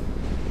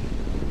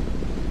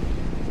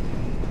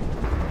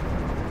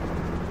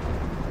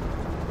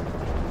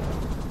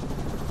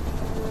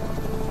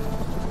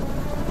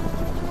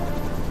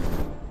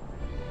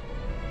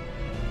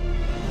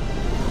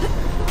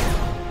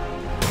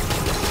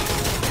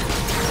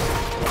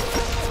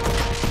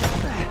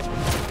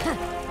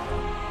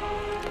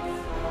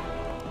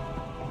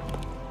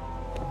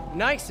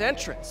 Nice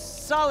entrance.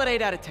 Solid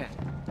 8 out of 10.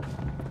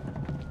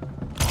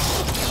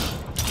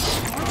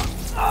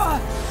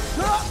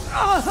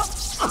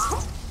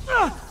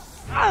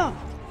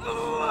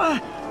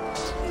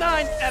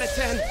 9 out of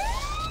 10.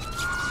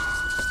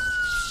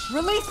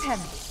 Release him.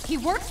 He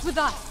works with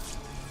us.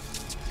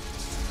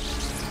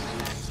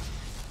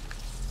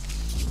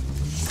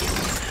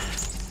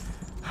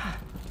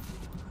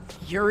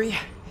 Yuri,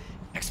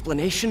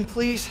 explanation,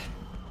 please?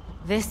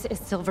 This is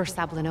Silver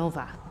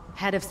Sablinova,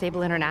 head of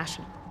Sable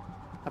International,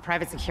 a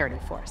private security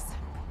force.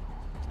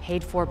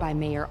 Paid for by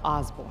Mayor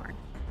Osborn.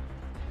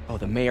 Oh,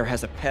 the mayor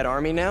has a pet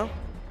army now?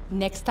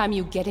 Next time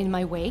you get in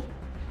my way,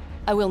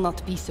 I will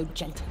not be so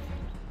gentle.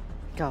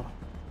 Go.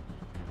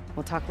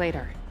 We'll talk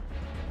later.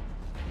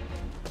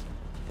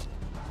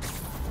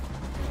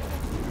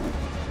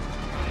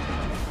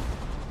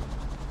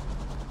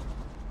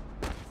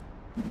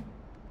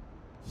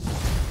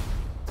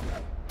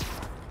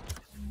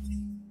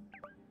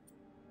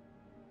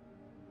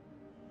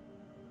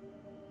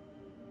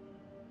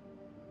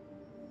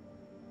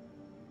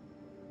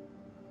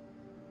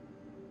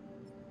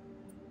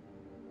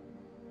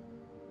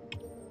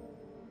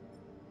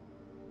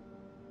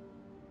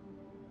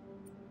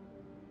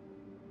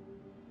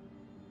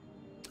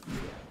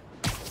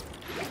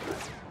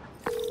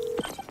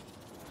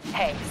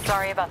 Hey,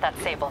 sorry about that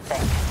Sable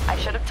thing. I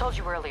should have told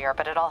you earlier,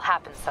 but it all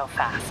happened so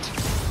fast.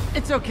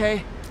 It's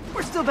okay.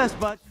 We're still best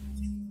buds.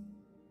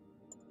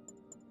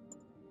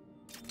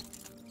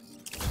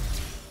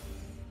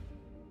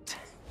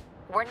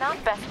 We're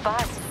not best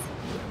buds.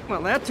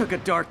 Well, that took a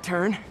dark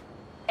turn.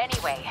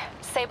 Anyway,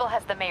 Sable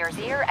has the mayor's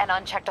ear and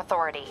unchecked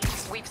authority.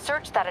 We've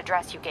searched that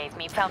address you gave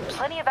me, found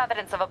plenty of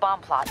evidence of a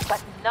bomb plot,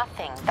 but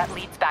nothing that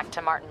leads back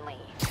to Martin Lee.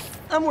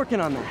 I'm working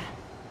on that.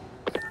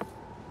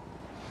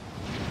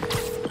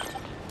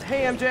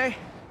 Hey, MJ.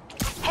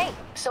 Hey,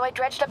 so I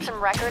dredged up some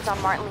records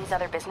on Martin Lee's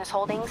other business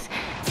holdings.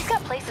 He's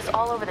got places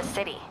all over the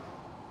city.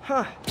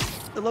 Huh.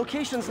 The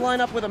locations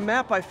line up with a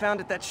map I found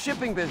at that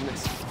shipping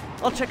business.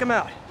 I'll check them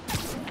out.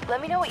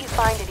 Let me know what you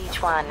find at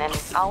each one, and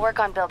I'll work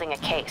on building a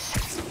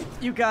case.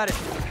 You got it.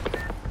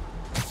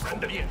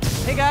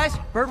 Hey guys,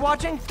 bird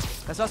watching?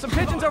 I saw some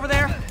pigeons over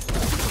there.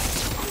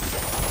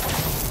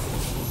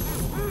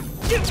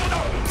 见不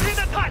到明天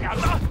的太阳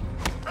了。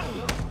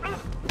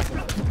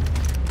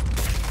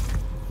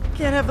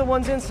 Can't have the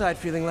ones inside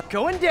feeling like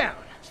going down.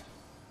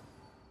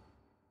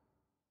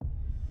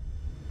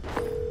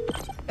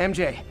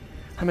 MJ,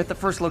 I'm at the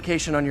first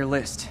location on your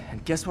list,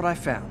 and guess what I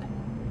found?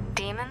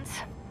 Demons?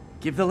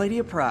 Give the lady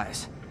a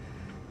prize.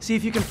 See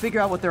if you can figure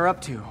out what they're up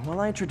to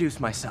while I introduce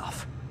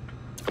myself.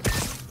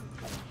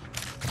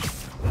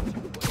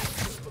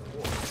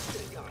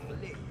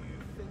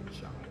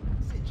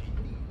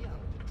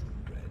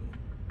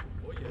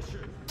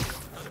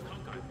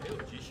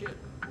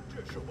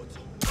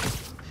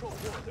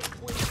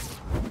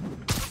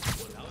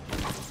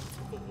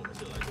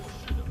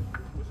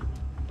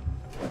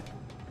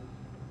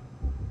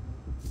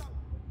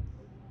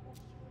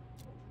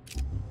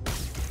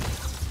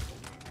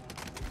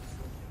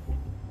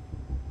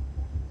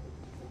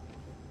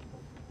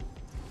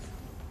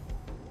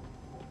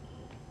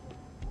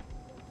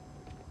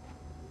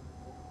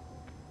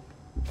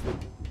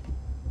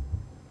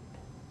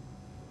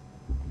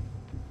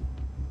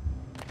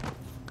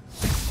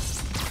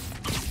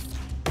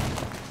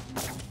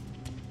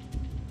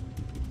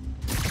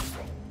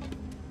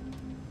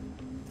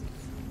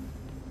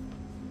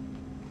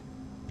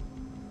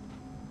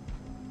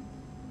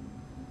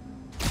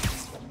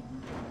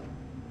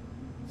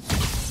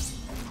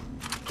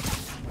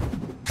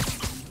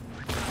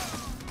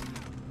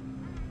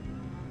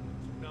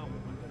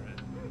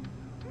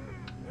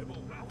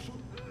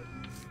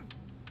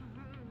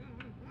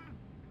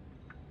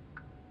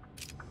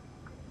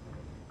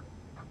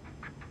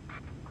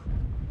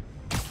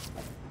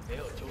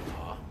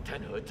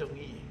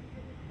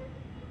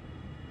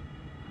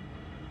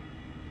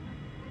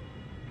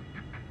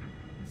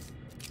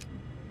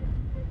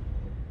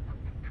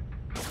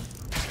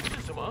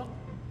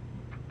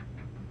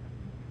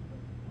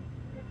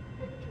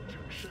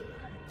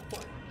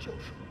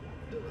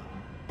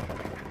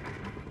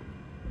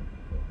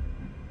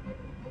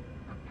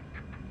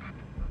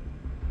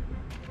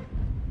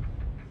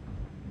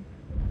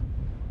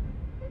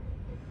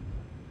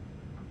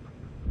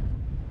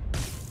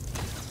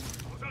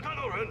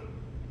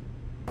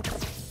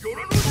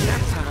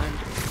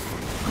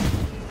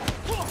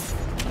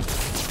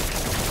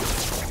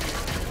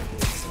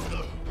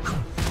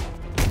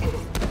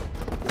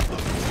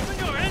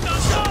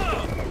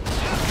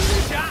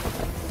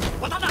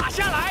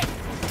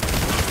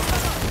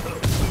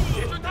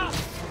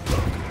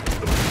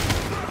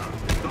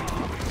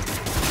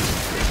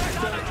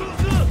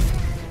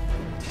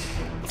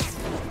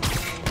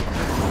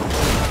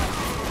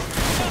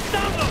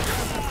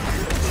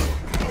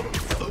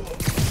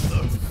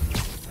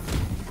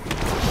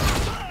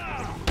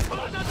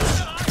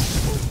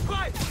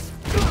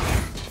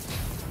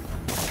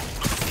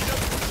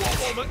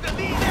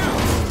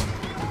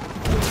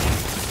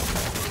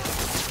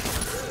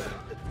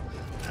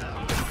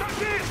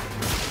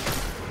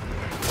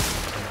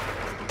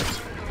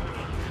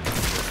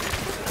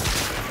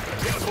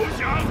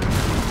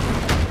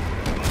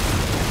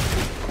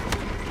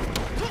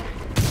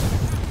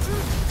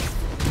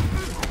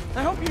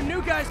 I hope you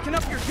new guys can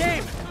up your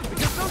game,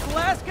 because those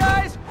last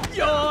guys,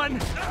 yawn!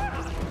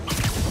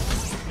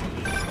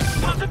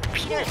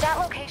 Peter, that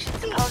location's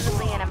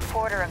supposedly an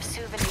importer of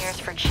souvenirs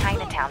for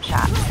Chinatown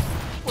shops.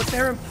 What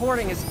they're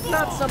importing is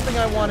not something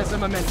I want as a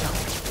memento.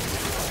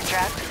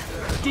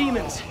 Drugs?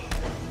 Demons.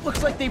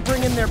 Looks like they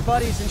bring in their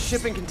buddies in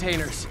shipping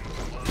containers.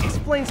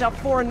 Explains how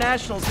foreign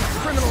nationals with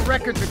criminal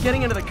records are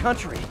getting into the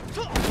country.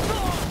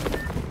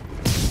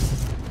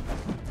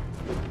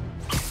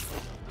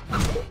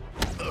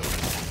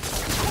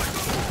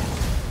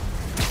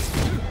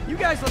 You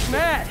guys look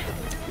mad.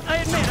 I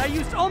admit, I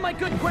used all my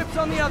good quips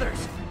on the others,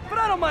 but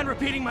I don't mind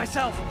repeating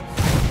myself.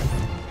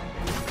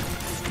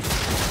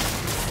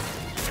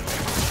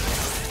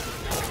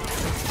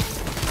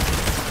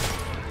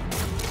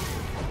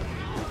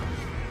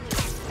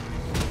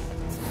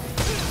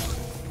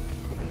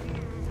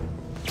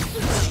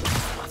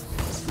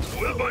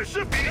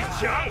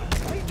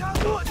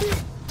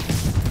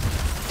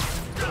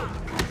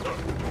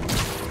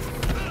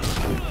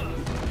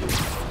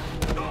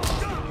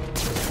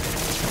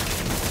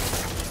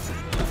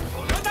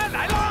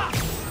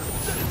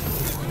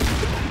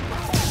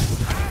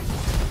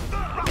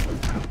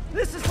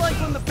 This is like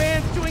when the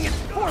band's doing its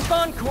fourth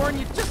encore and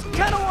you just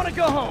kind of want to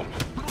go home.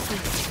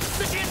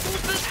 这间公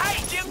司太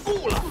坚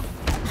固了。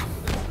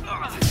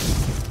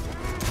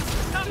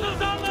上了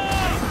上了！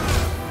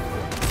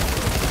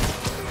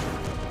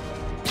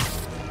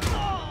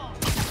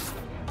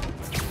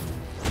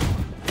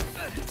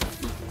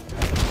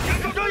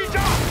先手这一招，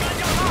干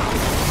掉他！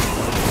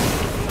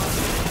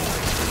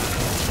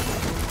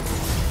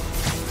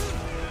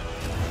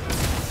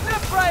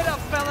 Step right up,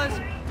 fellas.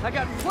 I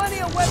got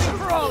plenty of webbing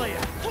for all of you.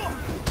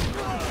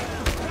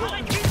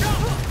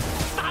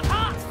 打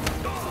他！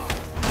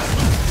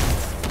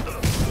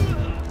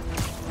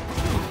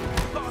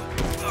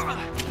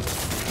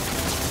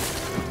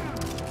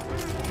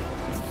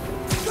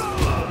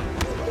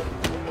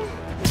 Step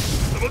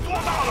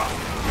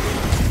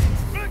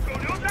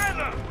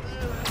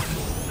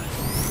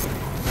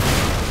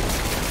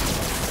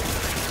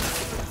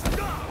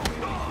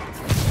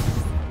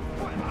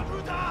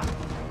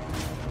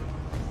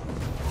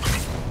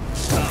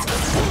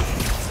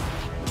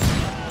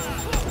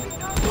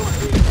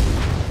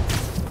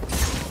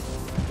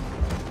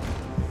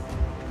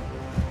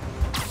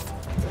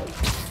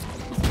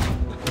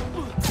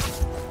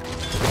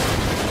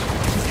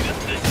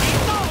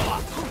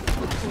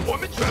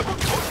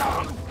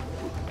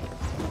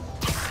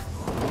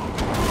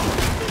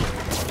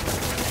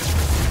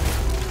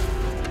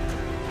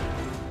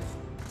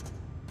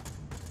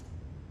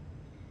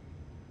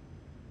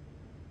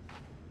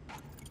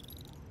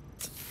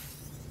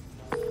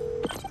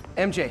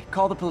MJ,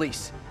 call the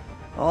police.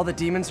 All the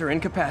demons are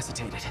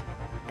incapacitated.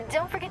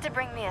 Don't forget to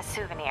bring me a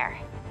souvenir.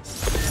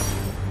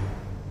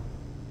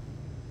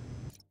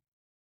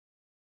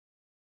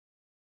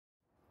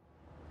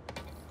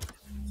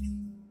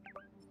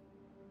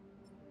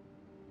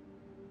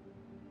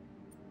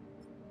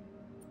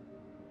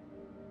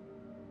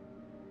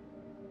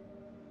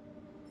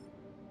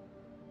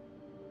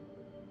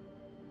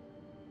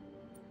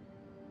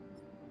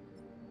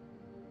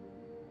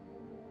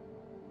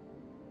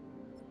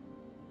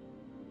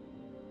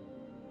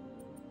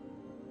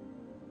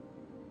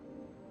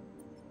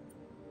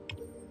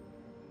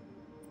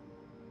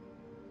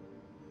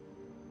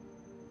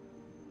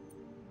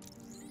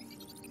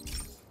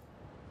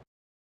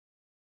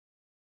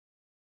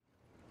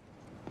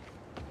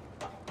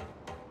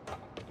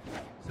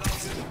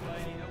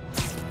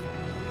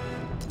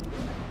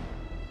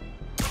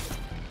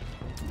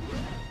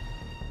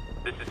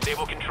 This is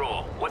Stable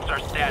Control. What's our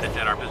status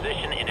at our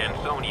position in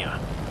Ansonia?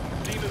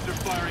 Demons are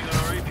firing on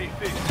our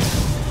APC.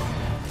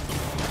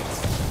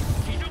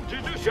 集中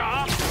蜘蛛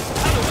侠，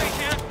他的威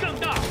胁更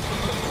大。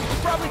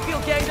 Probably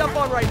feel ganged up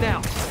on right now.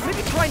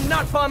 Maybe try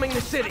not bombing the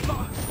city.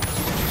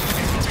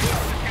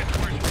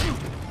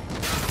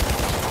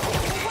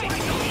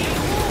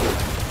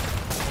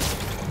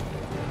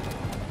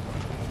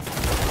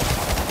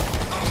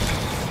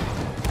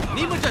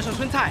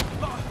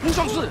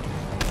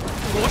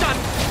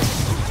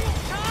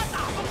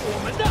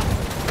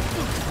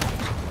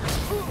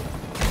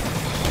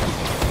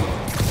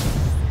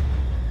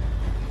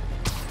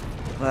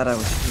 Glad I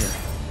was here.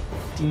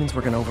 Demons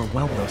were gonna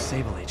overwhelm those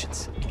Sable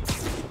agents.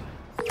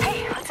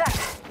 Hey, what's up?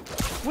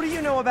 What do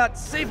you know about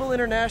Sable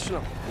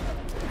International?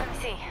 Let me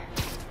see.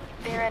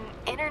 They're an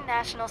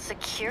international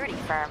security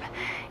firm,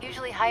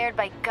 usually hired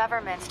by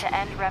governments to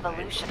end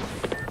revolution.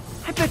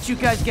 I bet you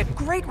guys get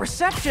great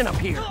reception up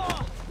here.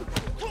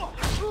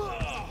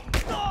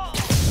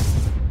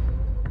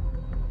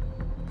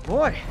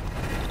 Boy,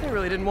 they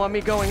really didn't want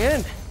me going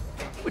in.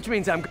 Which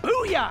means I'm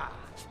booyah!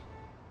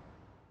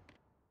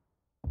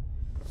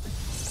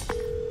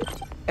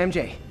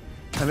 MJ,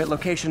 I'm at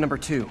location number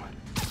 2.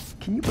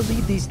 Can you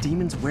believe these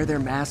demons wear their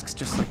masks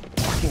just like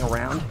walking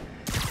around?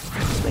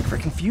 They make for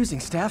confusing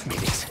staff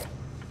meetings.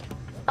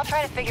 I'll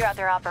try to figure out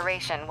their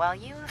operation while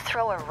you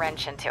throw a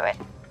wrench into it.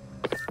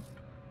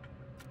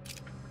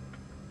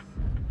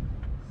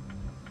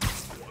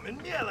 我们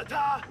灭了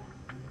他。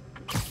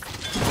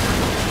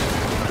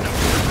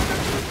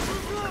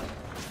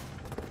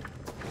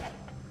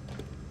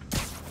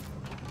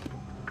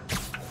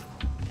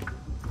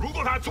如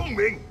果他聪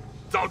明，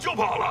早就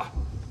跑了。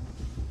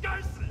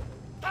该死，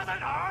他在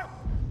哪儿？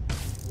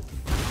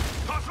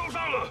他受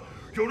伤了，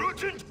有人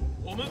进。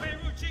我们被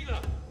入侵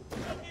了，兄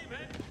弟们，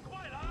快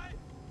来！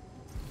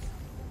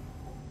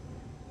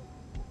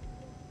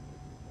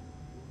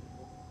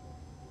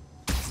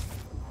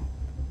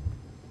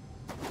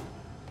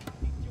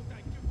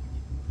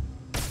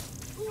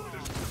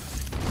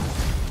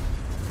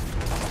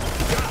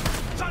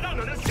 杀让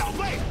人的小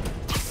辈，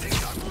你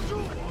挡不住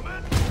我们！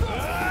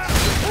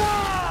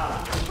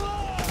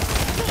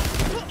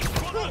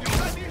说到留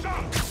在地上。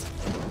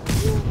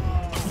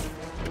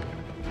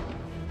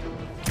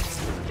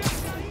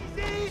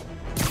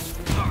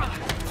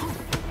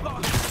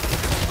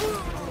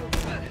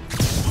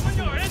我们有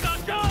人挡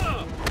车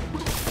了！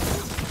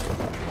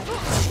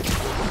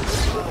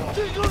记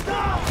住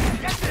他，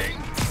别停！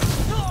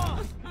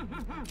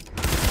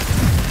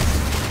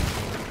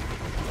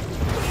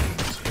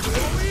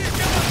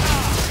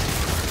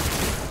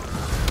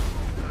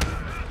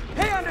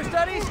 Hey,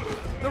 understudies!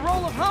 The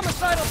role of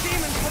homicidal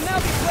demons will now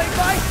be played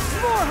by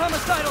more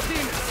homicidal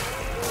demons!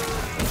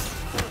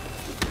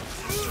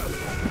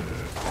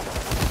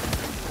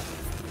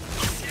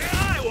 别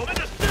碍我们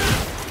的事！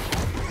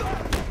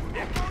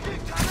别靠近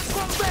他的装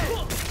备！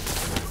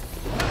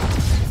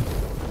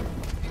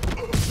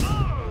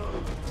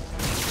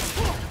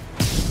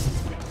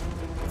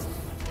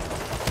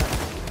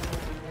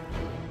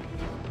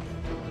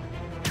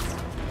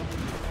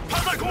他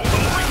在空中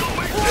会受威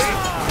胁！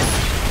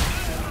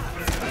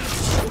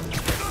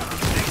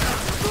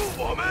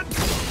 我们，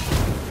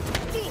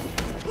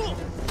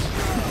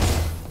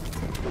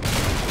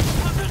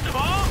他是什么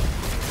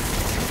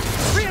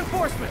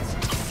Reinforcements!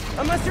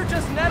 Unless you're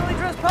just Natalie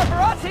dressed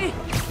paparazzi?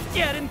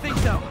 Yeah, I didn't think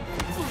so.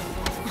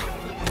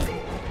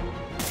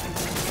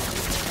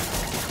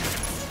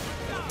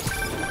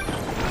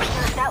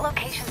 That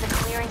location's a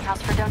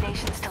clearinghouse for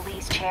donations to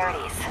Lee's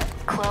charities.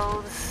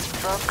 Clothes,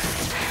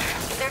 books.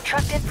 They're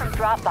trucked in from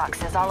drop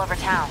boxes all over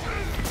town.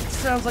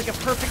 Sounds like a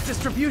perfect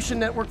distribution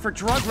network for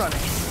drug running.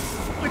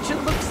 Which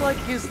it looks like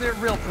is their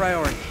real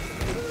priority.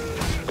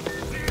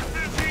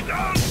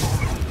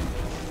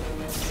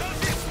 相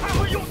信他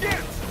会用电。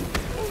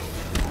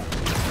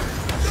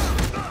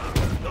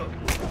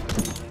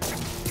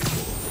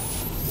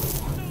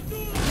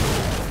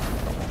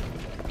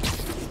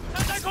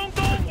他在空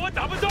中，我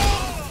打不中。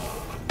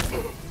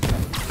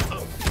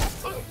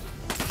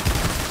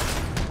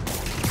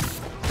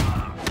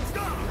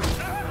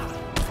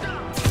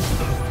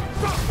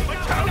我们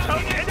强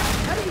点的。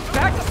How do you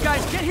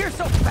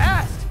so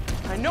fast?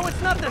 I know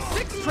it's not the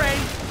 6th train.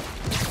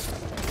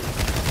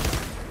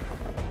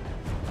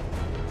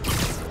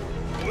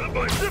 我的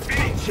本事比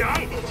你强。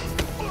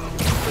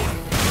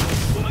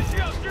我们需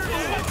要支援，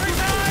推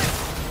开！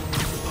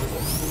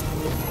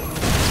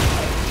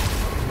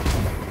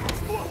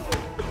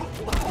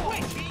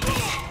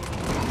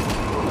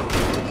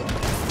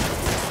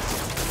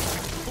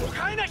躲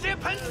开那些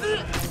喷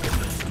丝！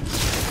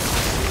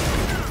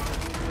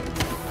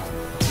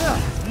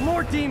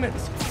 More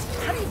demons!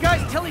 How do you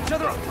guys tell each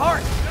other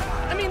apart?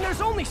 I mean, there's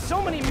only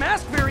so many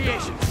mask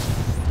variations.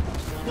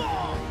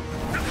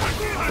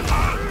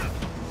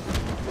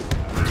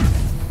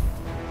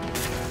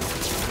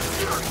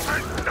 还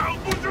挡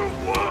不住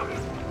我！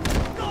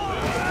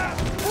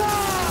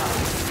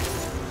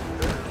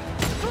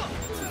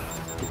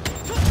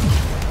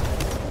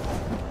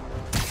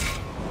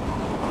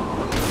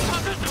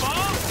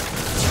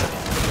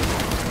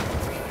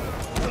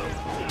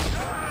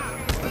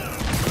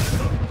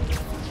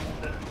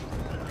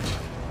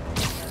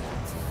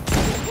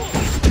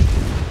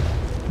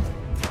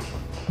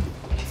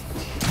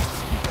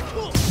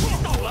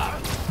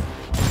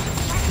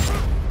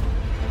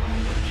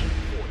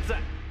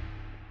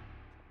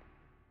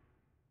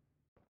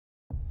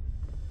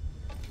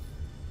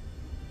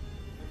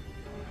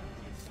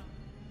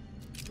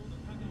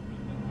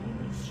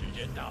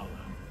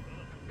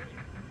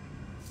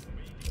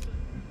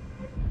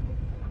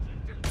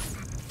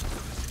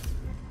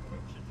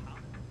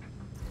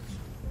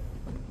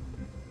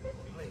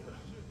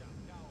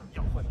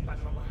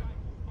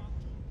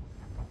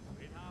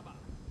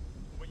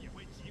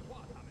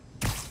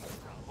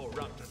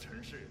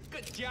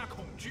 更加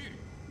恐惧。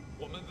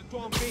我们的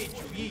装备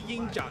主义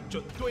鹰长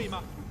整队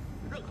吗？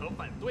任何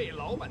反对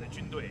老板的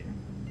军队，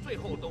最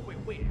后都会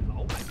为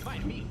老板卖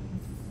命。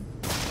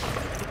不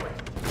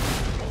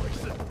好意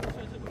思，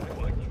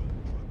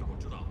我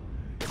知道，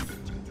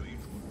紧追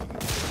逐，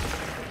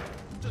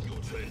这有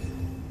趣。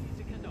已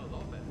经看到老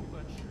板不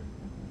关事，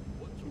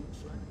我总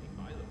算明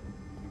白了。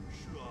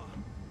是啊，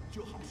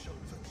就好像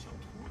真相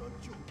突然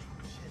就出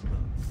现了，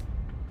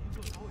一个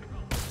导演让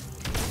我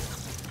说，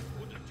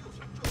我的就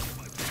像这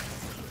么。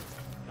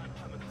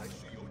 他们还是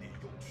有点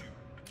有趣。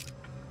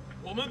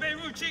我们被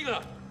入侵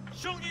了，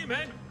兄弟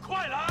们，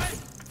快来！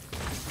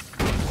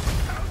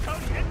高桥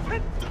连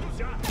喷，蜘蛛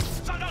侠，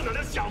杀让人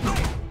的小队。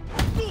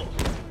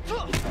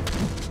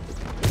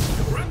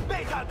有人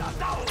被他打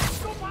到了，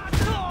说话他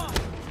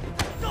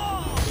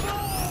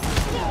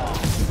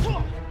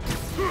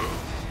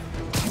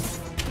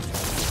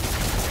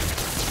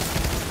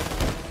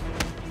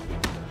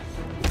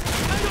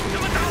用什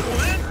么打我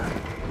们？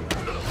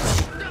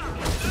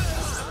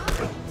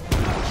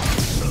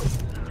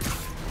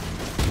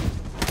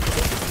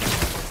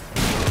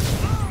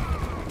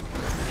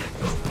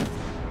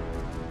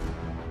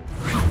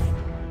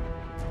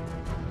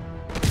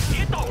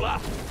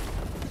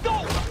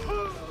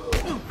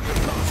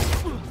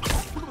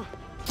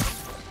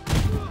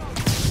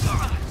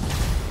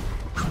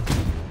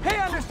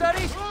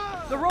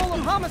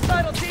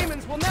 Homicidal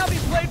demons will now be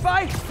played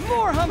by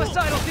more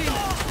homicidal demons!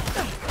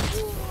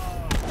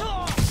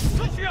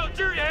 需要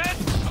支援！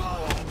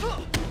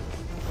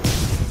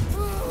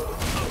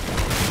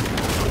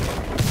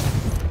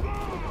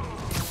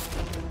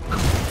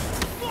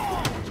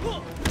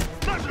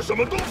那是什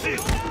么东西？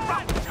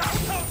让我尝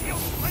尝你有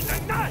什么能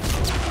耐！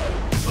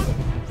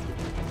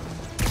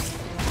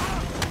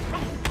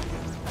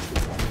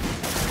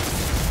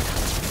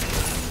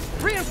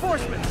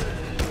 Reinforcements!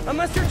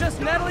 Unless you're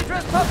just Natalie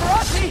dressed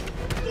paparazzi!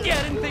 Yeah,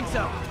 I didn't think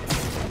so.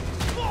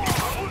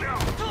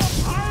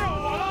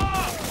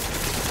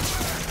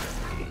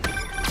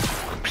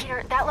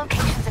 Peter, that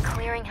location's a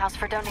clearinghouse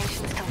for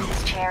donations to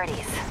Lee's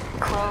charities.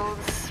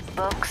 Clothes,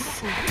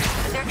 books.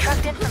 They're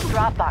trucked in from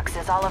drop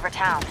boxes all over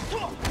town.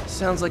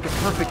 Sounds like a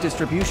perfect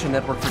distribution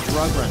network for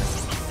drug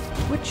runners.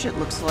 Which it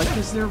looks like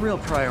is their real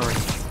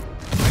priority.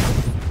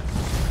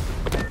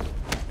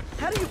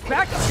 How do you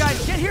backup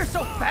guys get here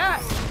so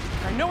fast?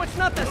 I know it's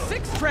not the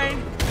 6th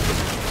train.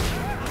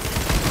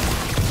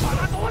 把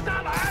他夺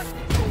下来！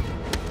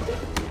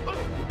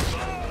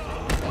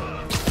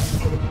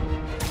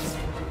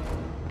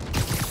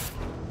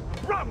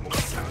让我们看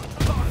看，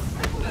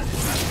那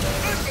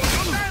狗牛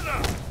呆子，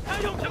他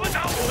用什么打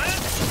我们？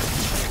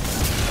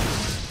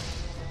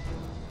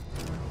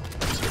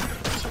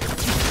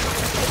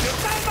有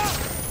呆吗？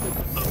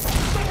动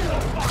我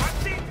法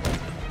心！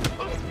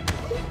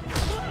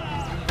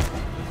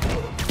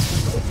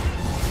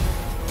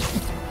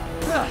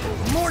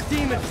 More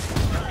demons!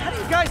 How do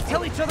you guys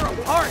tell each other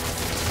apart?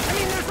 I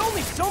mean, there's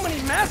only so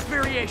many mask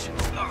variations.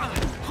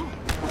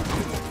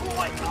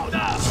 我操的！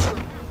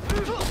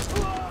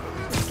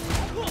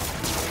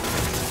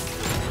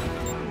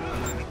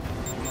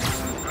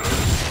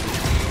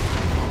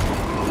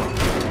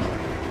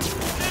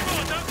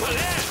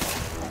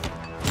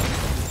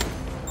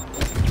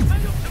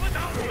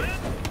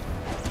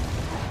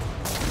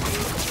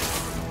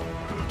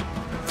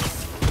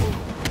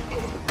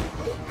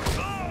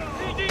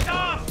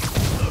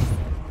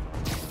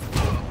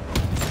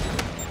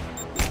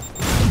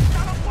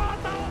 我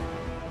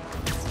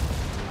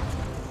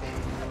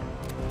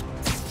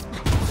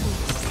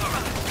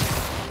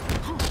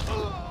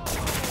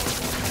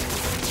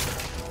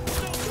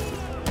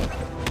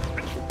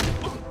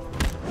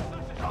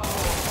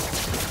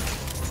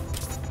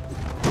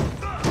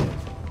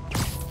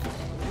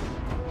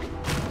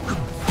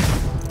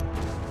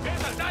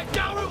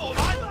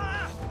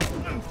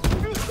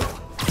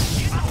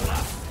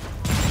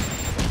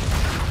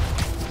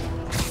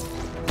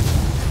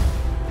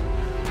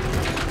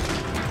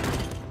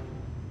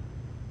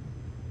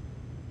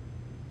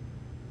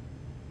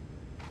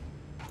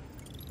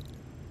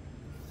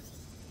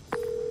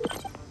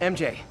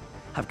MJ,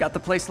 I've got the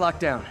place locked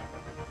down.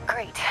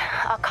 Great.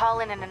 I'll call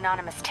in an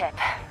anonymous tip.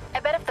 I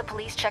bet if the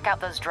police check out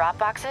those drop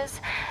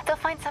boxes, they'll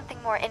find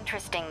something more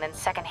interesting than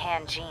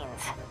secondhand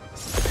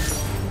jeans.